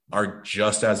autonomy are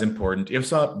just as important,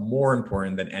 if not more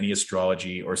important, than any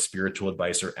astrology or spiritual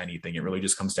advice or anything. It really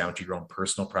just comes down to your own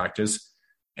personal practice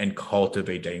and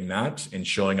cultivating that and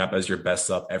showing up as your best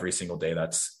self every single day.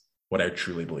 That's what I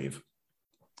truly believe.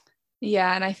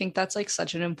 Yeah. And I think that's like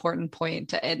such an important point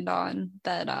to end on,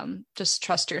 that just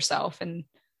trust yourself and,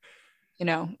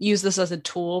 use this as a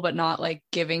tool, but not like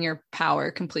giving your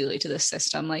power completely to the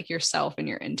system. Like yourself and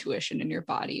your intuition and your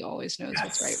body always knows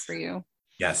what's right for you.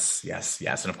 Yes.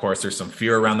 And of course, there's some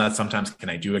fear around that. Sometimes, can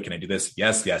I do it? Can I do this?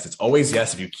 Yes. It's always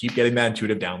yes. If you keep getting that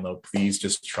intuitive download, please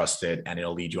just trust it and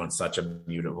it'll lead you on such a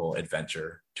beautiful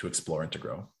adventure to explore and to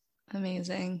grow.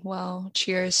 Amazing. Well,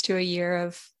 cheers to a year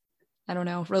of,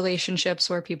 relationships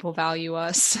where people value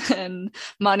us and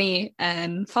money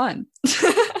and fun.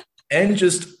 And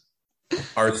just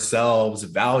ourselves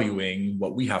valuing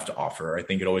what we have to offer. I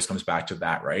think it always comes back to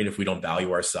that, right? If we don't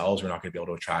value ourselves, we're not going to be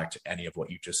able to attract any of what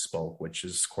you just spoke, which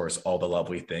is, of course, all the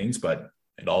lovely things, but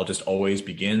it all just always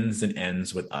begins and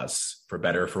ends with us, for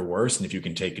better or for worse. And if you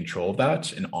can take control of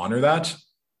that and honor that,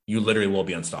 you literally will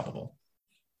be unstoppable.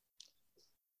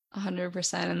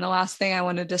 100%. And the last thing I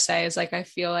wanted to say is like, I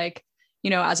feel like,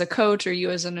 as a coach or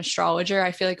you as an astrologer,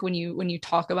 I feel like when you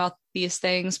talk about these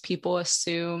things, people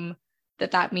assume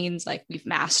that means like we've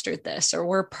mastered this or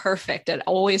we're perfect at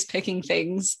always picking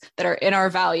things that are in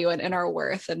our value and in our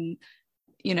worth. And,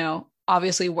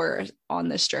 obviously we're on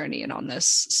this journey and on this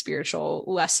spiritual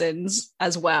lessons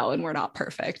as well. And we're not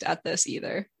perfect at this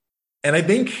either. And I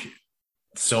think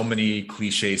so many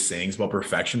cliche sayings about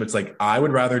perfection, but it's like, I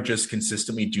would rather just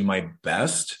consistently do my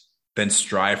best than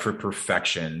strive for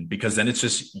perfection, because then it's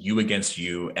just you against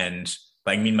you. And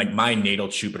like my natal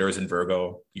Jupiter is in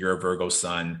Virgo, you're a Virgo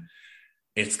sun.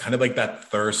 It's kind of like that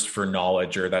thirst for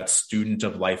knowledge or that student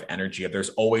of life energy. There's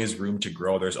always room to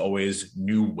grow. There's always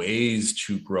new ways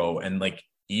to grow. And like,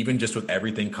 even just with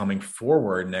everything coming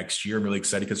forward next year, I'm really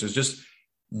excited because there's just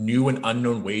new and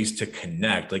unknown ways to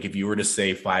connect. Like if you were to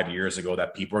say 5 years ago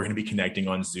that people are going to be connecting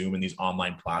on Zoom and these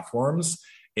online platforms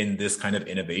in this kind of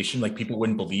innovation, like people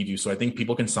wouldn't believe you. So I think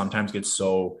people can sometimes get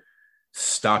so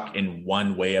stuck in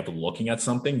one way of looking at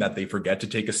something that they forget to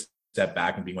take a step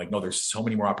back and being like, no, there's so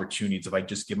many more opportunities if I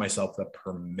just give myself the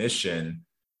permission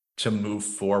to move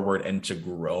forward and to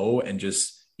grow. And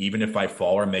just, even if I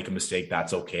fall or make a mistake,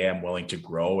 that's okay. I'm willing to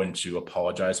grow and to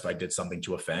apologize if I did something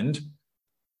to offend.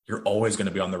 you're always going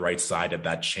to be on the right side of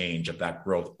that change, of that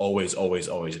growth. Always, always,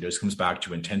 always. It just comes back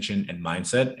to intention and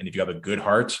mindset. And if you have a good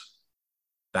heart,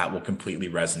 that will completely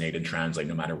resonate and translate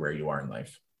no matter where you are in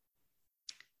life.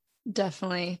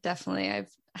 Definitely, definitely.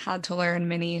 I've had to learn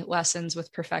many lessons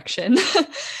with perfection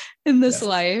in this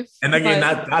life. And again,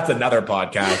 that's another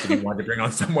podcast. If you want to bring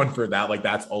on someone for that, like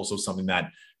that's also something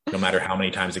that no matter how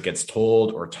many times it gets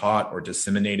told or taught or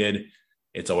disseminated,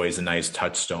 it's always a nice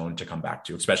touchstone to come back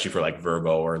to, especially for like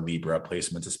Virgo or Libra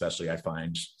placements. Especially I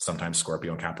find sometimes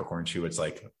Scorpio and Capricorn too. It's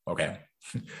like, okay,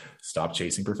 stop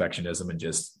chasing perfectionism and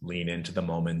just lean into the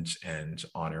moment and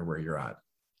honor where you're at.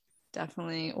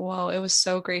 Definitely. Well, it was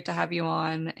so great to have you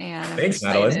on, and I'm Thanks,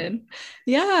 excited. Madeline.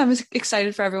 Yeah, I'm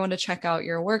excited for everyone to check out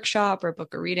your workshop or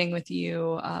book a reading with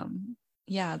you.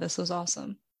 Yeah, this was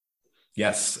awesome.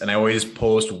 Yes. And I always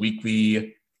post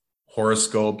weekly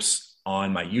horoscopes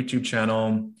on my YouTube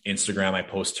channel. Instagram, I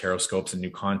post tarot scopes and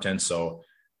new content. So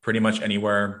pretty much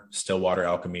anywhere, Stillwater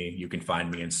Alchemy, you can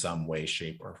find me in some way,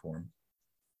 shape, or form.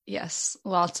 Yes,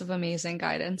 lots of amazing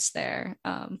guidance there.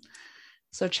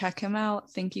 So check him out.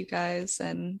 Thank you guys.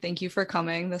 And thank you for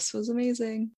coming. This was amazing.